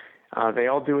say. They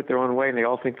all do it their own way, and they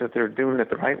all think that they're doing it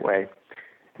the right way.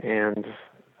 And,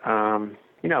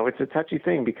 it's a touchy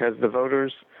thing because the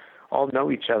voters all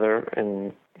know each other,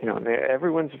 and,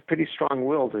 everyone's pretty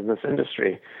strong-willed in this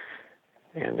industry.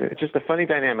 And it's just a funny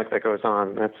dynamic that goes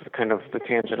on. That's kind of the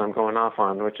tangent I'm going off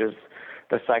on, which is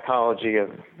the psychology of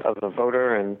the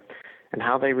voter and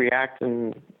how they react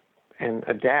and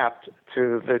adapt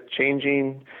to the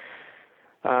changing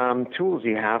tools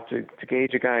you have to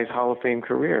gauge a guy's Hall of Fame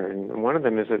career. And one of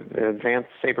them is advanced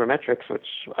sabermetrics, which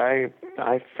I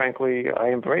frankly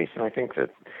embrace, and I think that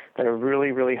are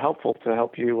really, really helpful to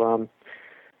help you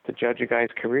to judge a guy's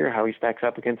career, how he stacks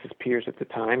up against his peers at the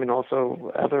time, and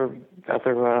also other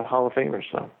Hall of Famers.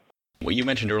 So. Well, you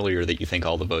mentioned earlier that you think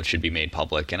all the votes should be made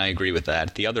public, and I agree with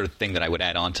that. The other thing that I would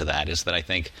add on to that is that I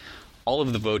think all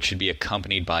of the votes should be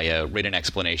accompanied by a written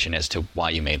explanation as to why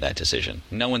you made that decision.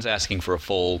 No one's asking for a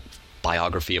full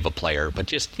biography of a player, but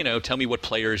just, tell me what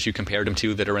players you compared him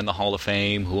to that are in the Hall of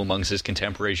Fame, who amongst his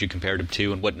contemporaries you compared him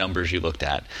to, and what numbers you looked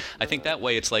at. I think that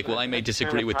way it's like, well, I may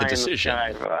disagree with the decision.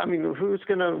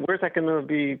 Where's that going to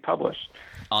be published?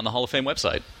 On the Hall of Fame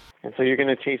website. And so you're going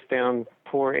to chase down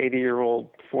poor 80-year-old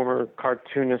former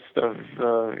cartoonist of,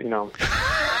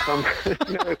 some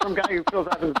guy who fills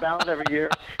out his ballot every year,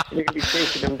 and you're going to be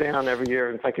chasing him down every year.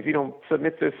 And it's like, if you don't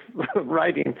submit this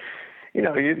writing,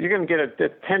 you're going to get a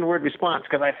 10-word response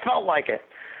because I felt like it.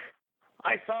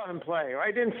 I saw him play, or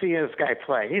I didn't see this guy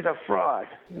play. He's a fraud.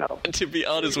 No. To be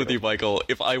honest with you, Michael,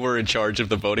 if I were in charge of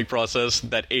the voting process,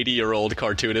 that 80-year-old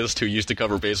cartoonist who used to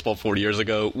cover baseball 40 years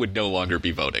ago would no longer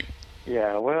be voting.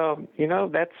 Yeah, well,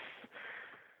 that's...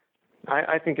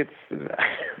 I think it's...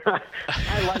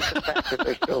 I like the fact that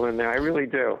they're still in there. I really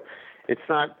do. It's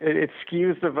not... It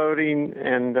skews the voting,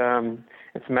 and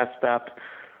it's messed up.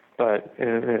 But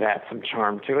it adds some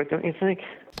charm to it, don't you think?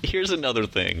 Here's another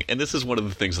thing, and this is one of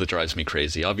the things that drives me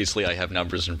crazy. Obviously, I have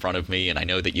numbers in front of me, and I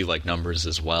know that you like numbers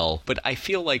as well. But I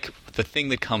feel like the thing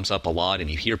that comes up a lot,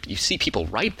 and you see people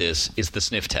write this, is the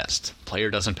sniff test. Player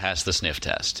doesn't pass the sniff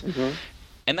test. Mm-hmm.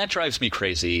 And that drives me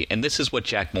crazy, and this is what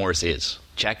Jack Morris is.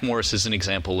 Jack Morris is an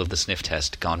example of the sniff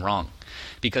test gone wrong.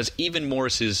 Because even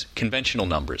Morris's conventional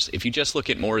numbers, if you just look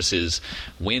at Morris's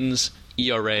wins,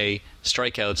 ERA,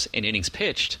 strikeouts, and innings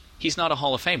pitched, he's not a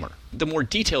Hall of Famer. The more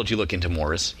detailed you look into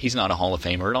Morris, he's not a Hall of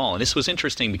Famer at all. And this was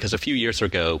interesting because a few years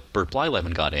ago, Bert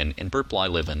Blyleven got in, and Bert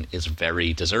Blyleven is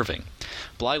very deserving.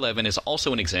 Blyleven is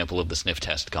also an example of the sniff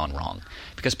test gone wrong.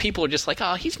 Because people are just like,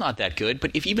 he's not that good.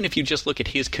 But even if you just look at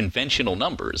his conventional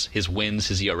numbers, his wins,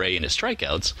 his ERA, and his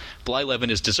strikeouts,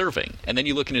 Blyleven is deserving. And then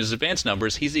you look at his advanced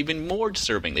numbers, he's even more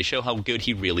deserving. They show how good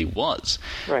he really was.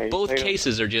 Right. Both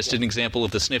cases are just an example of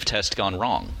the sniff test gone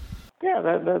wrong.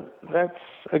 Yeah, that's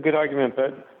a good argument,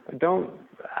 but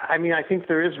I think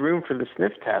there is room for the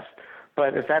sniff test,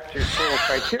 but if that's your sole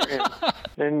criterion,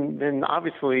 then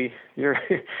obviously your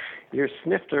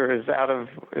snifter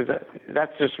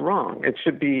that's just wrong. It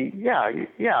should be,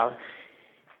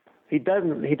 he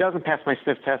doesn't pass my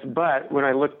sniff test, but when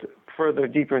I looked further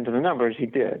deeper into the numbers, he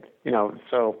did.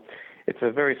 So it's a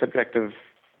very subjective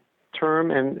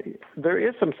term, and there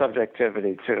is some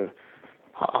subjectivity to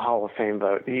a Hall of Fame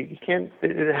vote. You can't.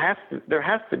 There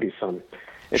has to be some.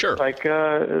 It's sure. like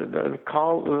the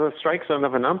strike zone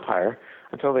of an umpire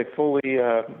until they fully,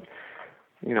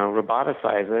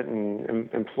 roboticize it and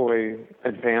employ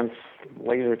advanced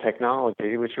laser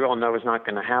technology, which we all know is not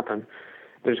going to happen.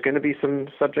 There's going to be some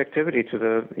subjectivity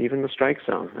to even the strike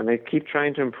zone, and they keep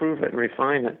trying to improve it and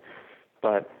refine it,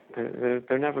 but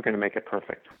they're never going to make it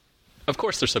perfect. Of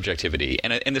course there's subjectivity,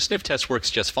 and the sniff test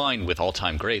works just fine with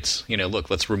all-time greats.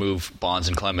 Look, let's remove Bonds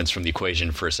and Clemens from the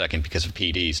equation for a second because of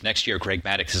PEDs. Next year, Greg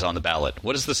Maddux is on the ballot.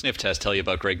 What does the sniff test tell you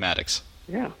about Greg Maddux?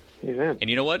 Yeah, he's in.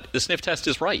 And you know what? The sniff test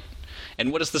is right.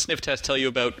 And what does the sniff test tell you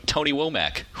about Tony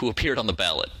Womack, who appeared on the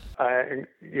ballot? That's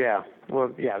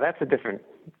a different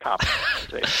topic.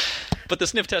 But the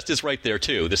sniff test is right there,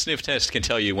 too. The sniff test can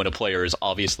tell you when a player is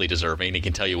obviously deserving. It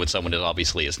can tell you when someone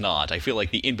obviously is not. I feel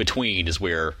like the in-between is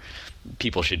where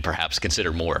people should perhaps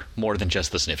consider more than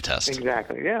just the sniff test.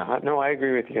 Exactly. Yeah. No, I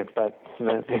agree with you, but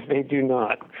they do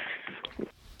not.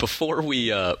 Before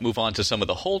we move on to some of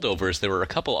the holdovers, there were a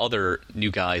couple other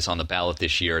new guys on the ballot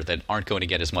this year that aren't going to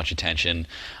get as much attention.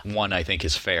 One, I think,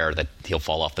 is fair that he'll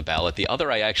fall off the ballot. The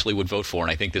other I actually would vote for,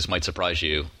 and I think this might surprise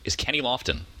you, is Kenny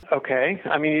Lofton. Okay.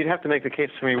 I mean, you'd have to make the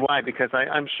case for me why, because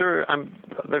I'm sure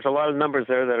there's a lot of numbers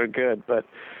there that are good, but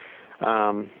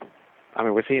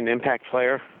was he an impact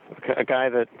player? A guy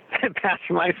that passed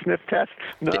my sniff test?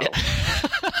 No.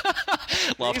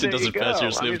 Lofton doesn't pass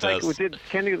your sniff test. He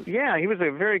was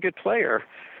a very good player,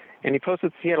 and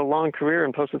he had a long career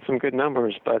and posted some good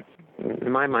numbers, but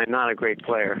in my mind, not a great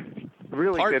player.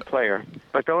 Really good player.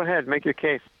 But go ahead, make your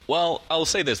case. Well, I'll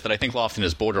say this, that I think Lofton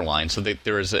is borderline, so that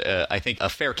there is, I think, a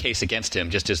fair case against him,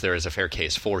 just as there is a fair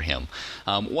case for him.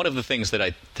 One of the things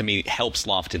that, to me, helps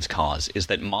Lofton's cause is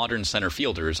that modern center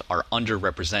fielders are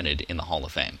underrepresented in the Hall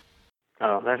of Fame.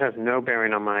 Oh, that has no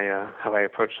bearing on my how I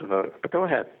approach the vote. But go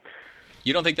ahead.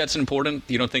 You don't think that's important?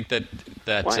 You don't think that if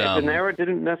Denera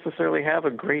didn't necessarily have a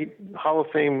great Hall of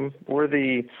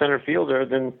Fame-worthy center fielder,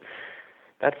 then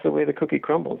that's the way the cookie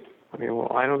crumbled. I mean,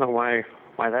 I don't know why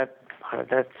that's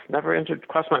never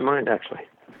crossed my mind, actually.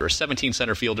 There are 17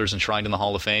 center fielders enshrined in the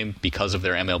Hall of Fame because of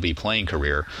their MLB playing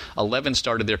career. 11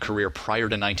 started their career prior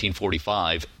to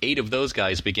 1945. 8 of those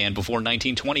guys began before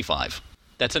 1925.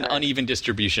 That's an uneven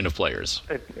distribution of players.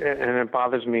 And it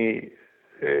bothers me.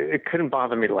 It couldn't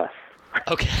bother me less.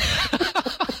 Okay.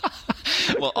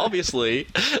 Well, obviously,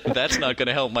 that's not going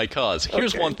to help my cause.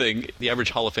 Here's one thing. The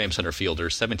average Hall of Fame center fielder,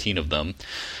 17 of them,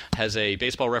 has a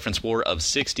Baseball Reference WAR of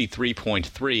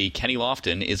 63.3. Kenny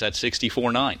Lofton is at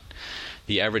 64.9.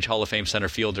 The average Hall of Fame center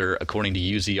fielder, according to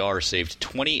UZR, saved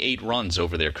 28 runs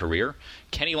over their career.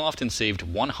 Kenny Lofton saved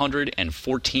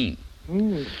 114.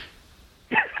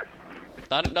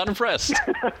 Not impressed.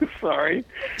 I'm sorry.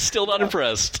 Still not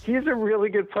impressed. He's a really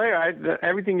good player.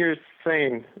 Everything you're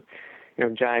saying,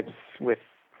 jives with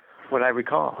what I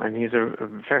recall, and he's a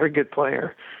very good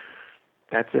player.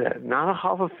 That's it. Not a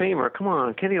Hall of Famer. Come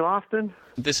on, Kenny Lofton.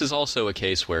 This is also a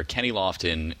case where Kenny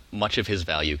Lofton, much of his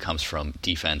value comes from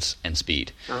defense and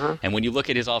speed. Uh-huh. And when you look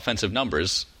at his offensive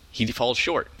numbers, he falls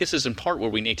short. This is in part where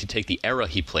we need to take the era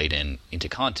he played into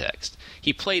context.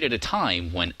 He played at a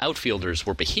time when outfielders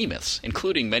were behemoths,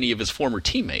 including many of his former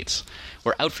teammates,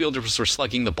 where outfielders were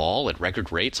slugging the ball at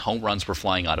record rates, home runs were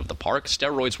flying out of the park.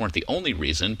 Steroids weren't the only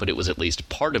reason, but it was at least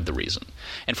part of the reason.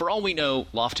 And for all we know,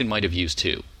 Lofton might have used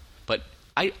too. But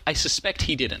I suspect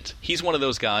he didn't. He's one of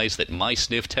those guys that my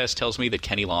sniff test tells me that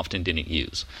Kenny Lofton didn't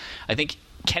use. I think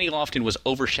Kenny Lofton was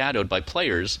overshadowed by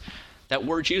players that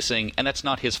were juicing, and that's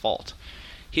not his fault.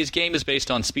 His game is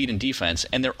based on speed and defense,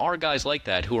 and there are guys like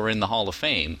that who are in the Hall of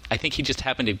Fame. I think he just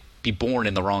happened to be born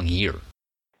in the wrong year.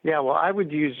 Yeah, well, I would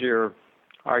use your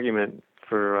argument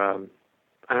for,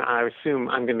 I assume,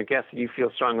 I'm going to guess you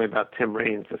feel strongly about Tim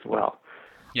Raines as well.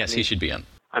 Yes, he should be in.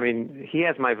 I mean, he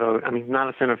has my vote. I mean, he's not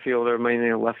a center fielder, mainly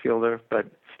a left fielder, but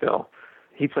still.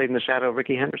 He played in the shadow of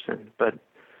Rickey Henderson, but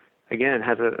again,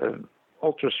 has a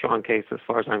ultra-strong case as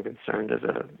far as I'm concerned as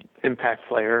an impact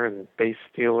player and base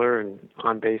stealer and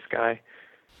on-base guy.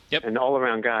 Yep. An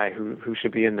all-around guy who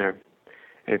should be in there.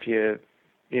 And if you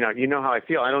know how I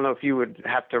feel. I don't know if you would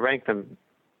have to rank them,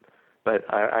 but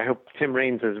I hope Tim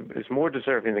Raines is more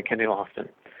deserving than Kenny Lofton.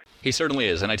 He certainly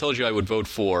is, and I told you I would vote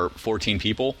for 14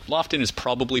 people. Lofton is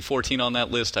probably 14 on that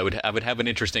list. I would have an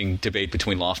interesting debate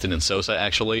between Lofton and Sosa,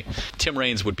 actually. Tim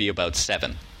Raines would be about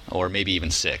 7, or maybe even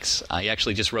 6. I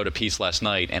actually just wrote a piece last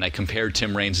night, and I compared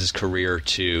Tim Raines' career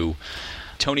to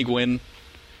Tony Gwynn,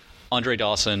 Andre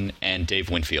Dawson, and Dave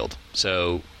Winfield.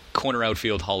 So corner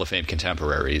outfield Hall of Fame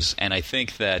contemporaries. And I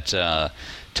think that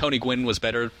Tony Gwynn was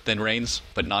better than Raines,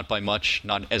 but not by much,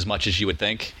 not as much as you would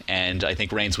think. And I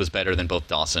think Raines was better than both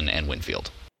Dawson and Winfield.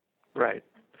 Right.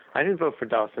 I didn't vote for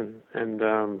Dawson, and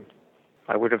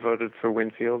I would have voted for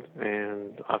Winfield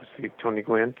and obviously Tony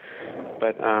Gwynn.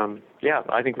 But, yeah,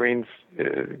 I think Raines,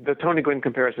 the Tony Gwynn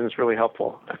comparison is really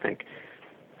helpful, I think.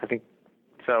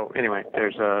 So, anyway,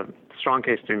 there's a strong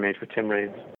case to be made for Tim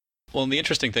Raines. Well, and the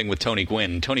interesting thing with Tony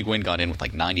Gwynn got in with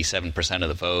like 97% of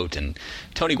the vote, and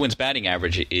Tony Gwynn's batting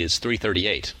average is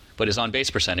 .338, but his on-base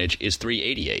percentage is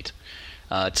 .388.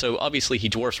 So obviously he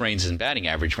dwarfs Raines' batting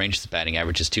average. Raines' batting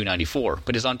average is .294,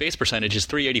 but his on-base percentage is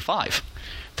 .385.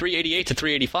 .388 to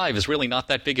 .385 is really not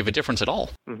that big of a difference at all.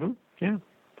 Mm-hmm. Yeah,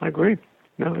 I agree.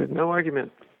 No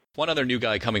argument. One other new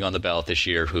guy coming on the ballot this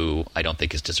year who I don't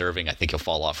think is deserving. I think he'll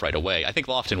fall off right away. I think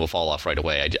Lofton will fall off right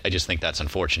away. I just think that's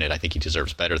unfortunate. I think he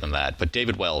deserves better than that. But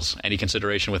David Wells, any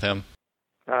consideration with him?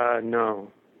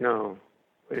 No.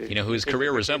 You know who his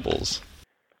career resembles?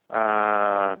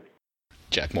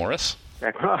 Jack Morris.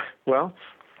 Well,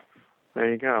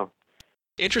 there you go.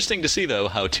 Interesting to see, though,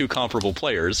 how two comparable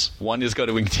players, one is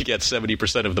going to get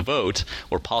 70% of the vote,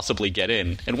 or possibly get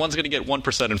in, and one's going to get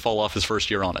 1% and fall off his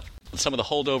first year on it. Some of the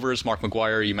holdovers, Mark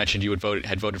McGwire, you mentioned you had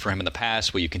voted for him in the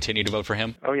past. Will you continue to vote for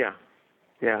him? Oh, yeah.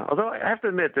 Yeah, although I have to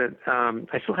admit that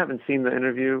I still haven't seen the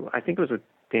interview. I think it was with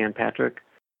Dan Patrick.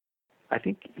 I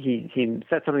think he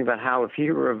said something about how if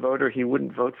he were a voter, he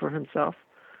wouldn't vote for himself.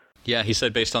 Yeah, he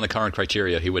said based on the current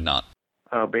criteria, he would not.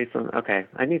 Oh, okay.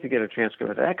 I need to get a transcript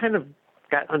of that. That kind of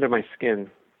got under my skin.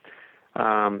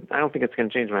 I don't think it's going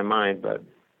to change my mind, but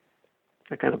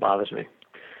it kind of bothers me.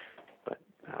 But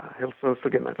he'll still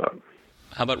get my vote.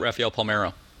 How about Rafael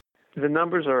Palmeiro? The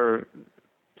numbers are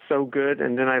so good,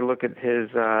 and then I look at his.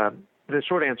 The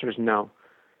short answer is no,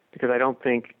 because I don't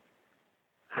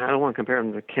want to compare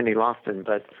him to Kenny Lofton,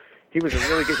 but he was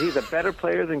he's a better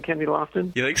player than Kenny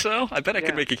Lofton. You think so? I bet I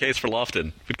could make a case for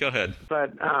Lofton, but go ahead.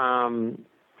 But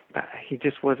he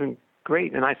just wasn't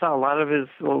great, and I saw a lot of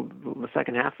the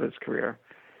second half of his career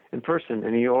in person,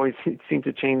 and he always seemed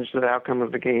to change the outcome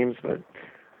of the games, but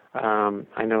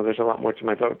I know there's a lot more to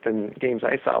my vote than games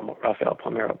I saw Rafael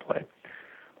Palmeiro play.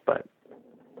 But,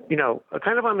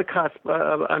 kind of on the cusp,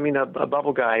 a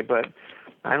bubble guy, but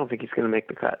I don't think he's going to make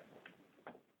the cut,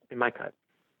 in my cut.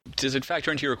 Does it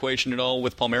factor into your equation at all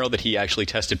with Palmeiro that he actually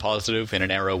tested positive in an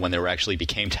era when there actually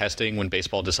became testing, when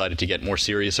baseball decided to get more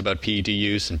serious about PED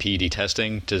use and PED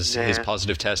testing? Does his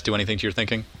positive test do anything to your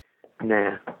thinking?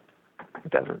 Nah,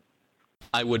 it doesn't.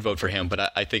 I would vote for him,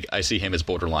 but I think I see him as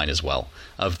borderline as well.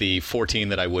 Of the 14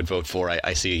 that I would vote for,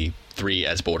 I see 3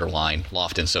 as borderline,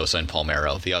 Lofton, Sosa, and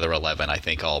Palmeiro. The other 11 I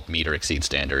think all meet or exceed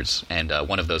standards. And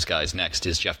one of those guys next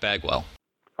is Jeff Bagwell.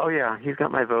 Oh, yeah, he's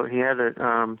got my vote. He had it...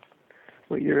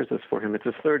 what year is this for him? It's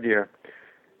his 3rd year.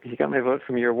 He got my vote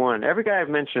from year 1. Every guy I've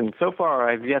mentioned so far,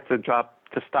 I've yet to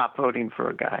stop voting for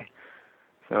a guy.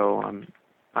 So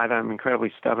either I'm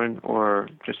incredibly stubborn or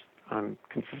just I'm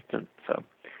consistent. So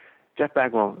Jeff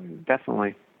Bagwell,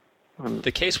 definitely.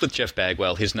 The case with Jeff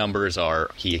Bagwell, his numbers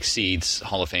are he exceeds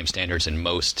Hall of Fame standards in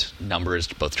most numbers,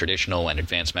 both traditional and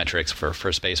advanced metrics for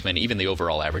first baseman, even the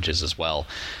overall averages as well.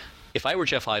 If I were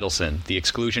Jeff Idelson, the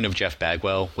exclusion of Jeff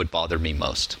Bagwell would bother me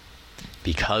most,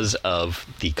 because of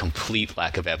the complete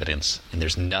lack of evidence. And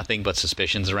there's nothing but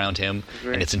suspicions around him.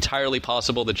 Right. And it's entirely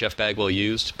possible that Jeff Bagwell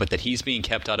used, but that he's being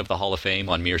kept out of the Hall of Fame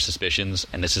on mere suspicions,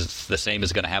 and this is the same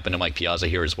as going to happen to Mike Piazza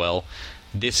here as well.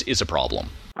 This is a problem.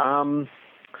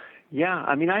 Yeah,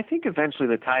 I think eventually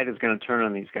the tide is going to turn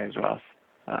on these guys, Ross.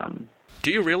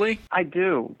 Do you really? I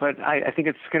do, but I think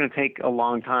it's going to take a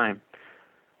long time.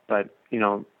 But,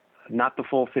 not the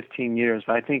full 15 years,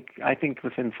 but I think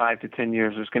within 5 to 10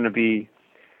 years there's going to be,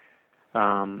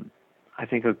 I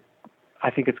think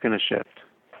it's going to shift.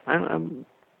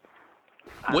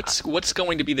 What's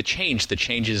going to be the change that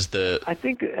changes the? I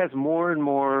think as more and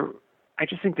more, I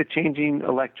just think the changing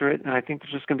electorate, and I think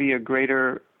there's just going to be a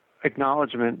greater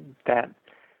acknowledgement that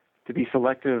to be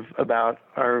selective about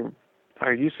our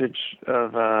usage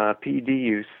of PED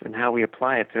use and how we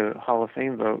apply it to Hall of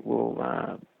Fame vote will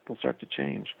start to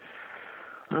change.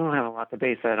 I don't have a lot to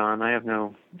base that on. I have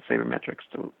no sabermetrics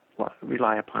to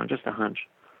rely upon, just a hunch.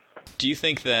 Do you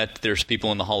think that there's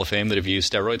people in the Hall of Fame that have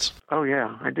used steroids? Oh,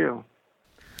 yeah, I do.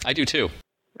 I do, too.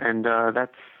 And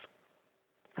that's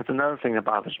That's another thing that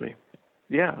bothers me.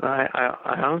 Yeah,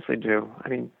 I honestly do. I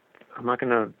mean, I'm not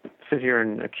going to sit here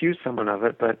and accuse someone of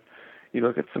it, but you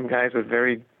look at some guys with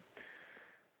very,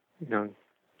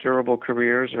 durable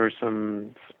careers, or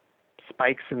some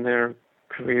spikes in their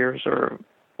careers, or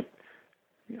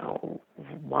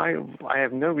why? I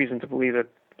have no reason to believe that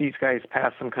these guys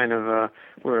pass some kind of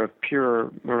were of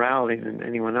purer morality than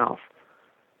anyone else.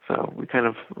 So we kind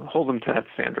of hold them to that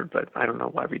standard, but I don't know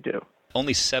why we do.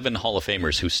 Only 7 Hall of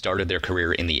Famers who started their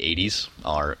career in the 80s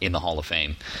are in the Hall of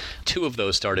Fame. 2 of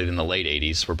those started in the late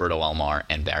 80s, Roberto Alomar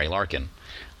and Barry Larkin.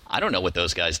 I don't know what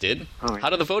those guys did. Oh, yeah. How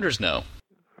do the voters know?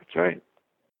 That's right.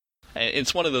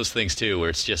 It's one of those things, too, where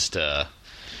it's just...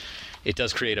 it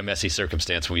does create a messy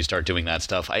circumstance when you start doing that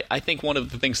stuff. I think one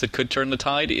of the things that could turn the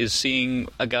tide is seeing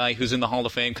a guy who's in the Hall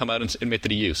of Fame come out and admit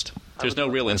that he used. There's no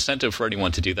real incentive for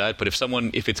anyone to do that, but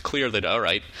if it's clear that, all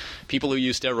right, people who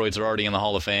use steroids are already in the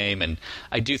Hall of Fame, and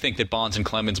I do think that Bonds and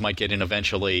Clemens might get in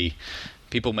eventually,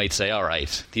 people might say, all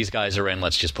right, these guys are in,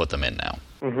 let's just put them in now.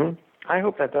 Mm-hmm. I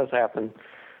hope that does happen,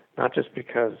 not just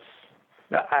because...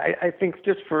 I think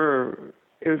just for...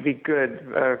 It would be good,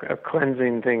 a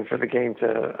cleansing thing for the game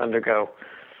to undergo.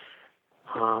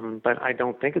 But I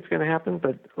don't think it's going to happen.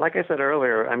 But like I said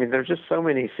earlier, I mean, there's just so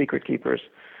many secret keepers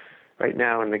right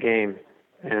now in the game.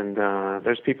 And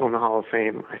there's people in the Hall of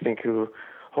Fame, I think, who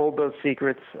hold those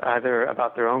secrets either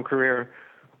about their own career,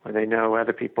 or they know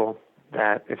other people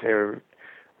that if they're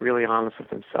really honest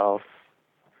with themselves,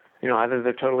 either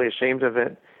they're totally ashamed of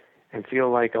it and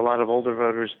feel like a lot of older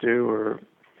voters do, or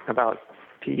about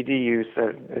PED use,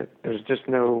 that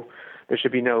there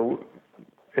should be no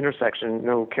intersection,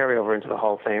 no carryover into the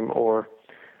Hall of Fame, or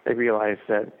they realize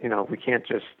that, we can't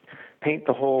just paint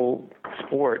the whole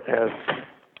sport as,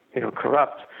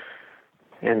 corrupt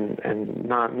and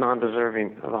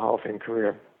non-deserving of a Hall of Fame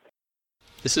career.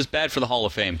 This is bad for the Hall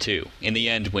of Fame, too. In the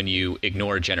end, when you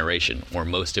ignore a generation, or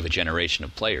most of a generation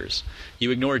of players,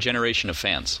 you ignore a generation of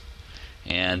fans.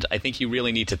 And I think you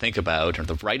really need to think about, or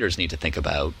the writers need to think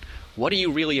about, what are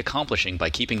you really accomplishing by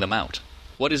keeping them out?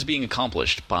 What is being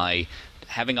accomplished by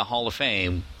having a Hall of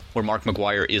Fame where Mark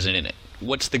McGwire isn't in it?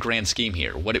 What's the grand scheme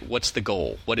here? What's the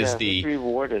goal? What is who's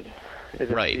rewarded? Is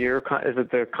it right. Is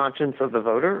it the conscience of the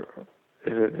voter?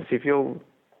 Does he feel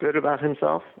good about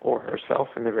himself or herself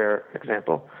in the rare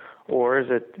example? Or is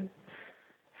it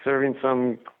serving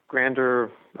some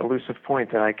grander, elusive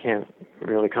point that I can't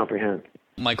really comprehend?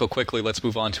 Michael, quickly, let's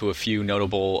move on to a few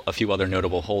other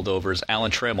notable holdovers.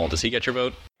 Alan Trammell, does he get your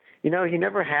vote? He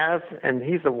never has, and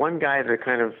he's the one guy that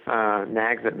kind of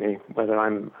nags at me.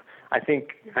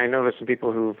 I know there's some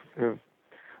people who've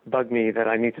bugged me that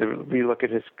I need to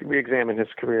re-examine his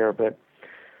career, but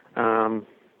I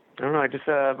don't know.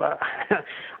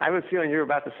 I was feeling you were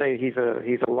about to say he's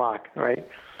a lock, right?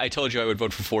 I told you I would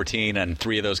vote for 14, and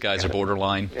 3 of those guys are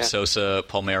borderline: Sosa,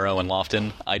 Palmeiro, and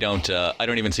Lofton. I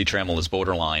don't even see Trammell as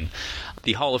borderline.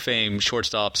 The Hall of Fame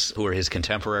shortstops who are his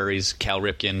contemporaries: Cal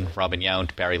Ripken, Robin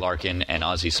Yount, Barry Larkin, and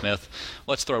Ozzie Smith.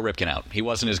 Let's throw Ripken out. He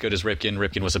wasn't as good as Ripken.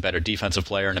 Ripken was a better defensive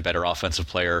player and a better offensive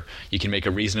player. You can make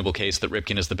a reasonable case that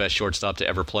Ripken is the best shortstop to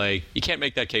ever play. You can't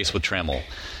make that case with Trammell.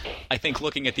 I think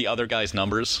looking at the other guys'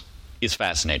 numbers is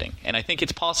fascinating. And I think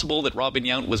it's possible that Robin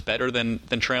Yount was better than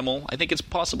Trammell. I think it's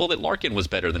possible that Larkin was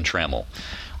better than Trammell.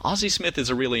 Ozzie Smith is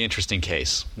a really interesting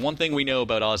case. One thing we know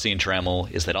about Ozzie and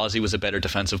Trammell is that Ozzie was a better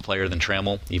defensive player than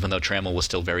Trammell, even though Trammell was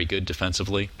still very good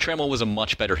defensively. Trammell was a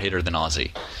much better hitter than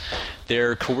Ozzie.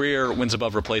 Their career wins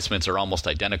above replacements are almost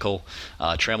identical.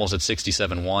 Trammell's at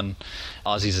 67-1.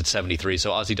 Ozzie's at 73,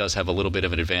 so Ozzie does have a little bit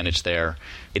of an advantage there.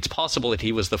 It's possible that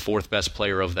he was the 4th best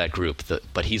player of that group,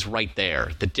 but he's right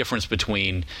there. The difference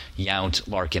between Yount,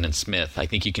 Larkin, and Smith, I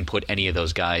think you can put any of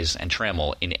those guys and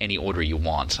Trammell in any order you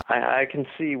want. I can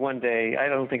see one day, I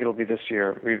don't think it'll be this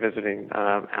year, revisiting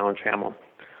Alan Trammell.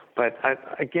 But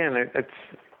I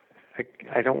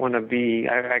don't want to be,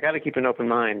 I got to keep an open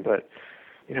mind, but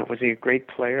was he a great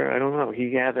player? I don't know.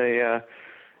 He had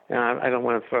I don't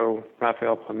want to throw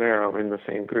Rafael Palmeiro in the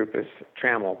same group as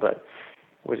Trammell, but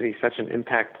was he such an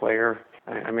impact player?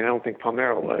 I don't think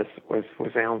Palmeiro was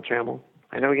Alan Trammell.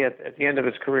 I know at the end of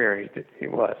his career, he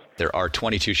was. There are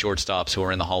 22 shortstops who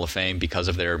are in the Hall of Fame because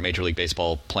of their Major League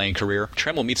Baseball playing career.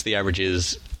 Trammell meets the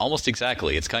averages almost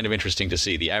exactly. It's kind of interesting to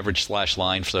see. The average slash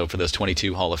line, so for those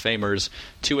 22 Hall of Famers,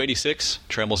 286.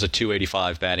 Trammell's at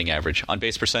 285 batting average. On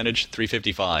base percentage,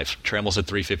 355. Trammell's at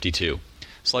 352.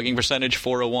 Slugging percentage,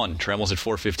 401. Trammell's at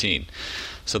 415.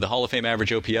 So the Hall of Fame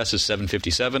average OPS is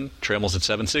 757. Trammell's at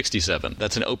 767.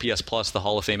 That's an OPS plus the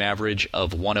Hall of Fame average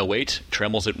of 108.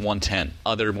 Trammell's at 110.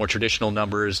 Other more traditional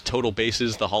numbers, total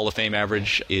bases, the Hall of Fame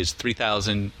average is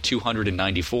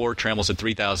 3,294. Trammell's at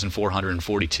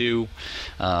 3,442.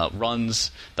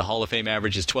 Runs, the Hall of Fame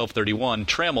average is 1231.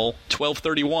 Trammell,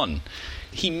 1231.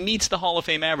 He meets the Hall of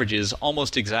Fame averages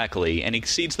almost exactly and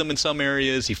exceeds them in some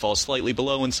areas. He falls slightly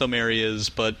below in some areas,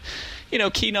 but,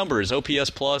 key numbers, OPS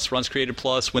plus, runs created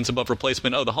plus, wins above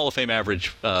replacement. Oh, the Hall of Fame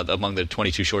average among the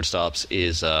 22 shortstops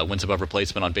is wins above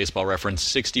replacement on Baseball Reference,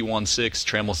 61.6.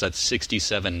 Trammell's at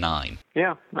 67.9.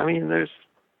 Yeah, I mean,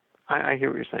 I hear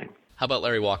what you're saying. How about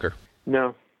Larry Walker?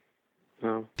 No.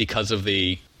 Because of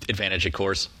the advantage at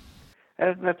course?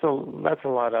 That's a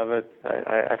lot of it.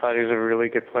 I thought he was a really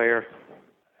good player.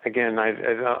 Again, I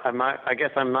guess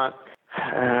I'm not.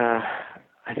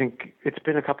 I think it's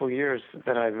been a couple of years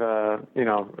that I've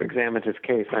examined his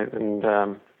case, I didn't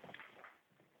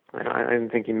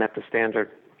think he met the standard.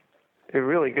 He's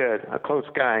really good, a close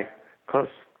guy, close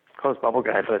bubble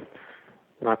guy, but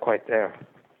not quite there.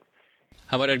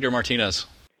 How about Edgar Martinez?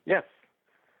 Yes.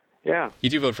 Yeah. You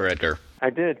do vote for Edgar.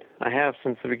 I did. I have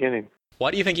since the beginning.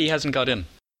 Why do you think he hasn't got in?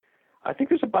 I think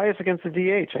there's a bias against the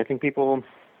DH. I think people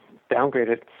downgrade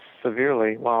it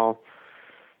severely, while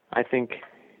I think,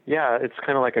 it's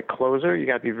kind of like a closer. You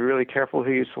got to be really careful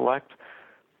who you select.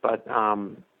 But I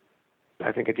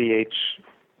think a DH,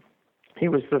 he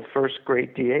was the first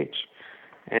great DH,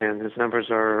 and his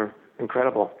numbers are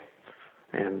incredible.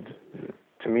 And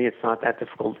to me, it's not that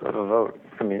difficult of a vote.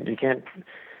 I mean, you can't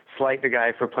slight the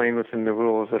guy for playing within the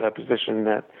rules at a position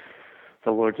that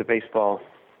the Lords of Baseball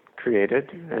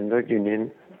created, and the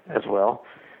union as well.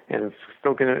 And it's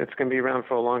still gonna be around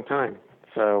for a long time.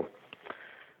 So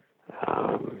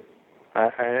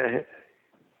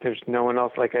there's no one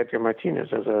else like Edgar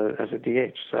Martinez as a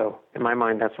DH. So in my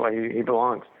mind, that's why he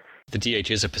belongs. The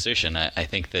DH is a position. I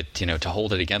think that to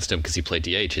hold it against him because he played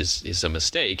DH is a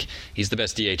mistake. He's the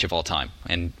best DH of all time,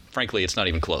 and frankly, it's not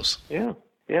even close. Yeah.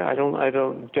 I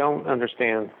don't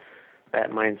understand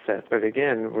that mindset. But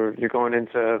again, you're going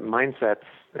into mindsets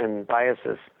and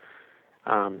biases.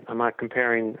 I'm not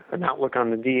comparing an outlook on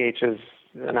the DH as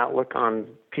an outlook on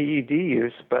PED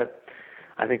use, but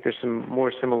I think there's some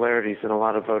more similarities than a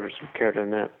lot of voters would care to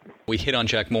admit. We hit on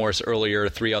Jack Morris earlier,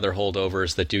 3 other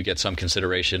holdovers that do get some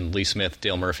consideration: Lee Smith,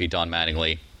 Dale Murphy, Don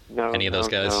Mattingly. No. Any of those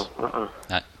guys? No.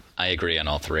 I agree on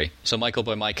all 3. So, Michael,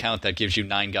 by my count, that gives you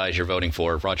 9 guys you're voting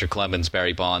for: Roger Clemens,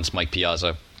 Barry Bonds, Mike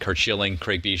Piazza, Curt Schilling,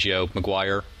 Craig Biggio,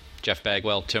 McGuire, Jeff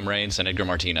Bagwell, Tim Raines, and Edgar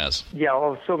Martinez. Yeah,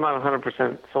 well, I'm still not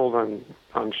 100% sold on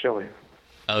Schilling.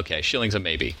 Okay, Schilling's a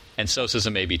maybe, and Sosa's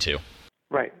a maybe too.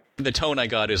 Right. The tone I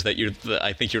got is that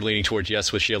I think you're leaning towards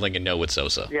yes with Schilling and no with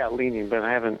Sosa. Yeah, leaning, but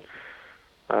I haven't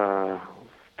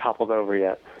toppled over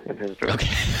yet in his direction.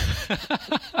 Okay.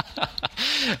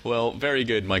 Well, very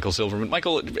good, Michael Silverman.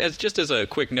 Michael, just as a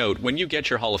quick note, when you get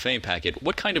your Hall of Fame packet,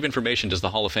 what kind of information does the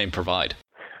Hall of Fame provide?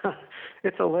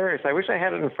 It's hilarious. I wish I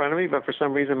had it in front of me, but for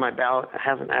some reason my ballot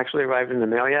hasn't actually arrived in the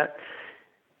mail yet.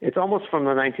 It's almost from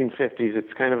the 1950s.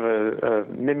 It's kind of a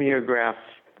mimeograph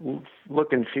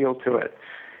look and feel to it.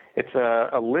 It's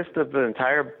a list of the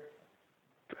entire.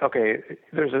 Okay,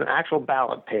 there's an actual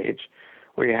ballot page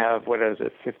where you have,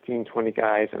 15, 20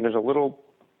 guys, and there's a little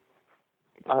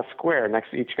square next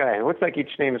to each guy. And it looks like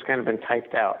each name has kind of been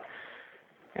typed out,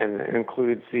 and it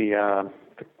includes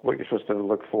what you're supposed to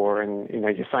look for, and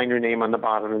you sign your name on the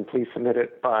bottom, and please submit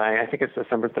it by, I think it's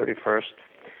December 31st.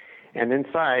 And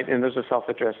inside, and there's a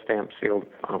self-addressed stamp sealed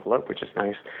envelope, which is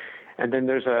nice. And then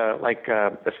there's a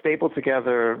stapled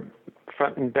together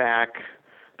front and back,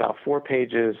 about 4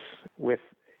 pages with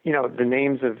the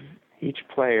names of each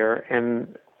player.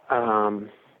 And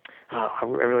I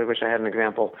really wish I had an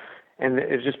example. And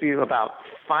it'd just be about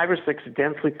 5 or 6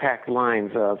 densely packed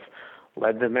lines of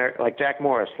like Jack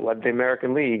Morris led the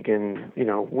American League and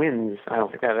wins. I don't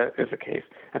think that is the case.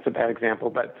 That's a bad example,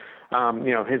 but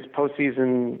his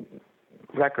postseason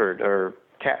record or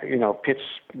pitch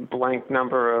blank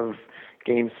number of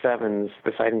Game 7s,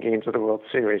 deciding games of the World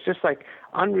Series. Just like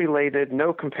unrelated,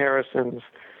 no comparisons,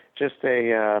 just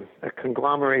a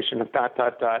conglomeration of ...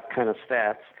 kind of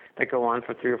stats that go on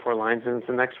for 3 or 4 lines, and it's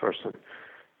the next person.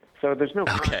 So there's no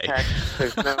context.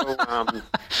 There's no.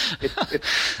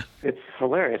 It's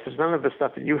hilarious. There's none of the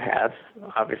stuff that you have,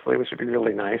 obviously, which would be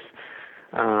really nice.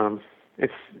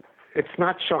 It's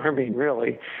not charming,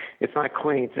 really. It's not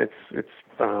quaint. It's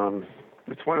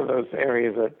one of those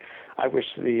areas that I wish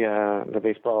the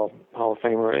Baseball Hall of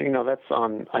Fame, that's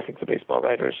on. I think the baseball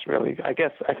writers really. I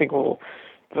think will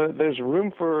there's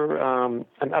room for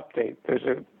an update. There's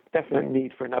a definite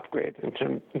need for an upgrade in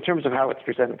terms of how it's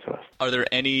presented to us. Are there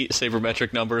any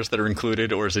sabermetric numbers that are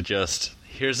included, or is it just,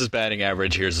 here's his batting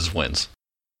average, here's his wins?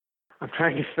 I'm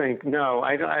trying to think. No,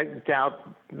 I doubt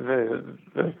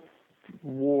the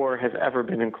WAR has ever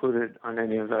been included on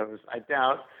any of those. I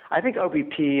think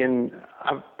OBP and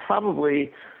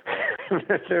probably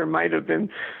there might have been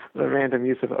the random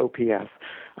use of OPS.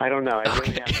 I don't know. I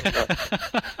really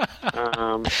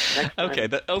okay,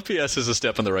 the OPS is a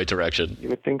step in the right direction. You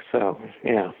would think so,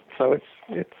 yeah. So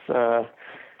it's. I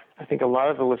think a lot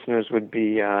of the listeners would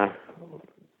be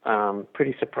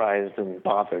pretty surprised and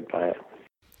bothered by it.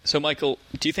 So, Michael,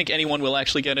 do you think anyone will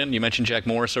actually get in? You mentioned Jack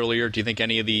Morris earlier. Do you think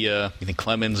any of the, you think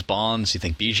Clemens, Bonds, you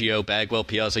think Biggio, Bagwell,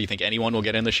 Piazza, you think anyone will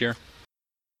get in this year?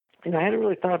 I hadn't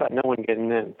really thought about no one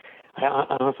getting in.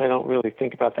 Honestly, I don't really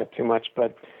think about that too much,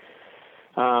 but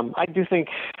I do think,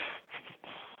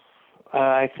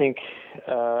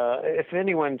 if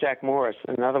anyone, Jack Morris,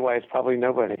 and otherwise probably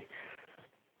nobody.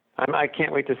 I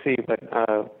can't wait to see what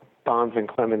Bonds and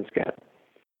Clemens get.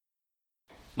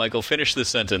 Michael, finish this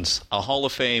sentence. A Hall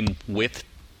of Fame with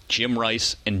Jim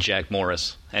Rice and Jack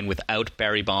Morris, and without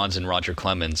Barry Bonds and Roger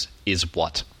Clemens, is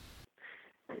what?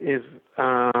 Is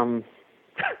to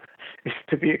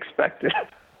be expected.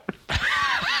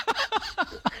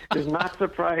 It's not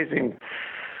surprising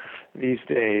these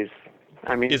days.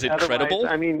 I mean, is it credible?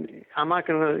 I mean, I'm not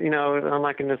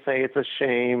gonna say it's a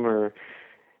shame, or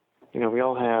we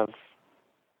all have.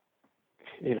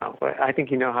 I think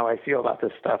you know how I feel about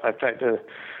this stuff. I've tried to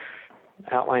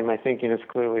outline my thinking as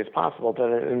clearly as possible,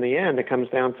 but in the end, it comes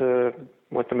down to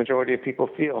what the majority of people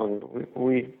feel, and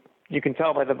you can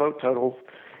tell by the vote totals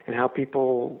and how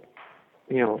people,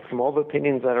 from all the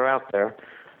opinions that are out there,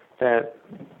 that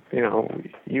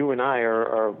you and I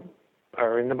are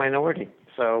in the minority.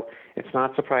 So it's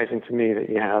not surprising to me that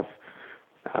you have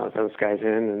those guys in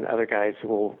and other guys who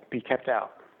will be kept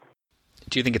out.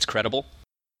 Do you think it's credible?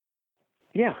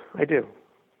 Yeah, I do.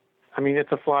 I mean,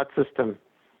 it's a flawed system,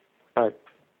 but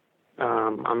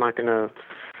I'm not going to.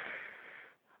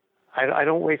 I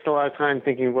don't waste a lot of time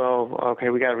thinking, well, okay,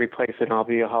 we got to replace it, and I'll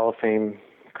be a Hall of Fame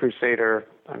crusader.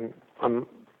 I'm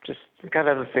just got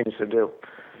other things to do.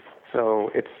 So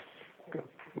it's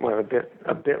a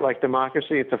bit like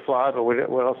democracy. It's a flawed, but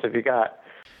what else have you got?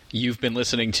 You've been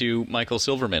listening to Michael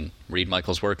Silverman. Read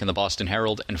Michael's work in the Boston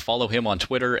Herald and follow him on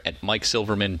Twitter at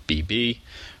MikeSilvermanBB.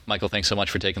 Michael, thanks so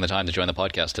much for taking the time to join the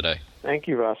podcast today. Thank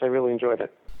you, Ross. I really enjoyed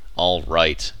it. All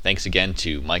right. Thanks again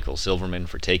to Michael Silverman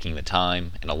for taking the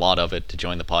time, and a lot of it, to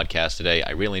join the podcast today.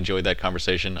 I really enjoyed that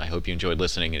conversation. I hope you enjoyed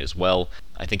listening as well.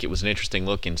 I think it was an interesting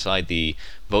look inside the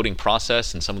voting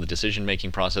process and some of the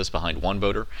decision-making process behind one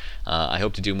voter. I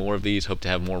hope to do more of these, hope to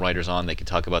have more writers on. They can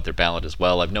talk about their ballot as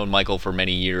well. I've known Michael for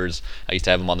many years. I used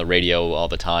to have him on the radio all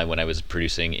the time when I was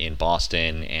producing in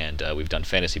Boston, and we've done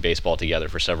fantasy baseball together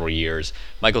for several years.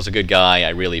 Michael's a good guy. I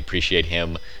really appreciate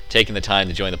him taking the time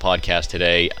to join the podcast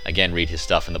today. Again, read his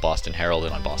stuff in the Boston Herald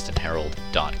and on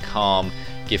bostonherald.com.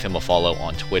 Give him a follow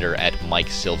on Twitter at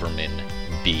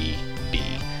MikeSilvermanBB.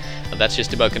 That's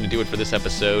just about going to do it for this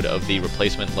episode of the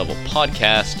Replacement Level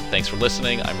Podcast. Thanks for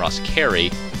listening. I'm Ross Carey.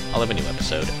 I'll have a new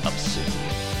episode up soon.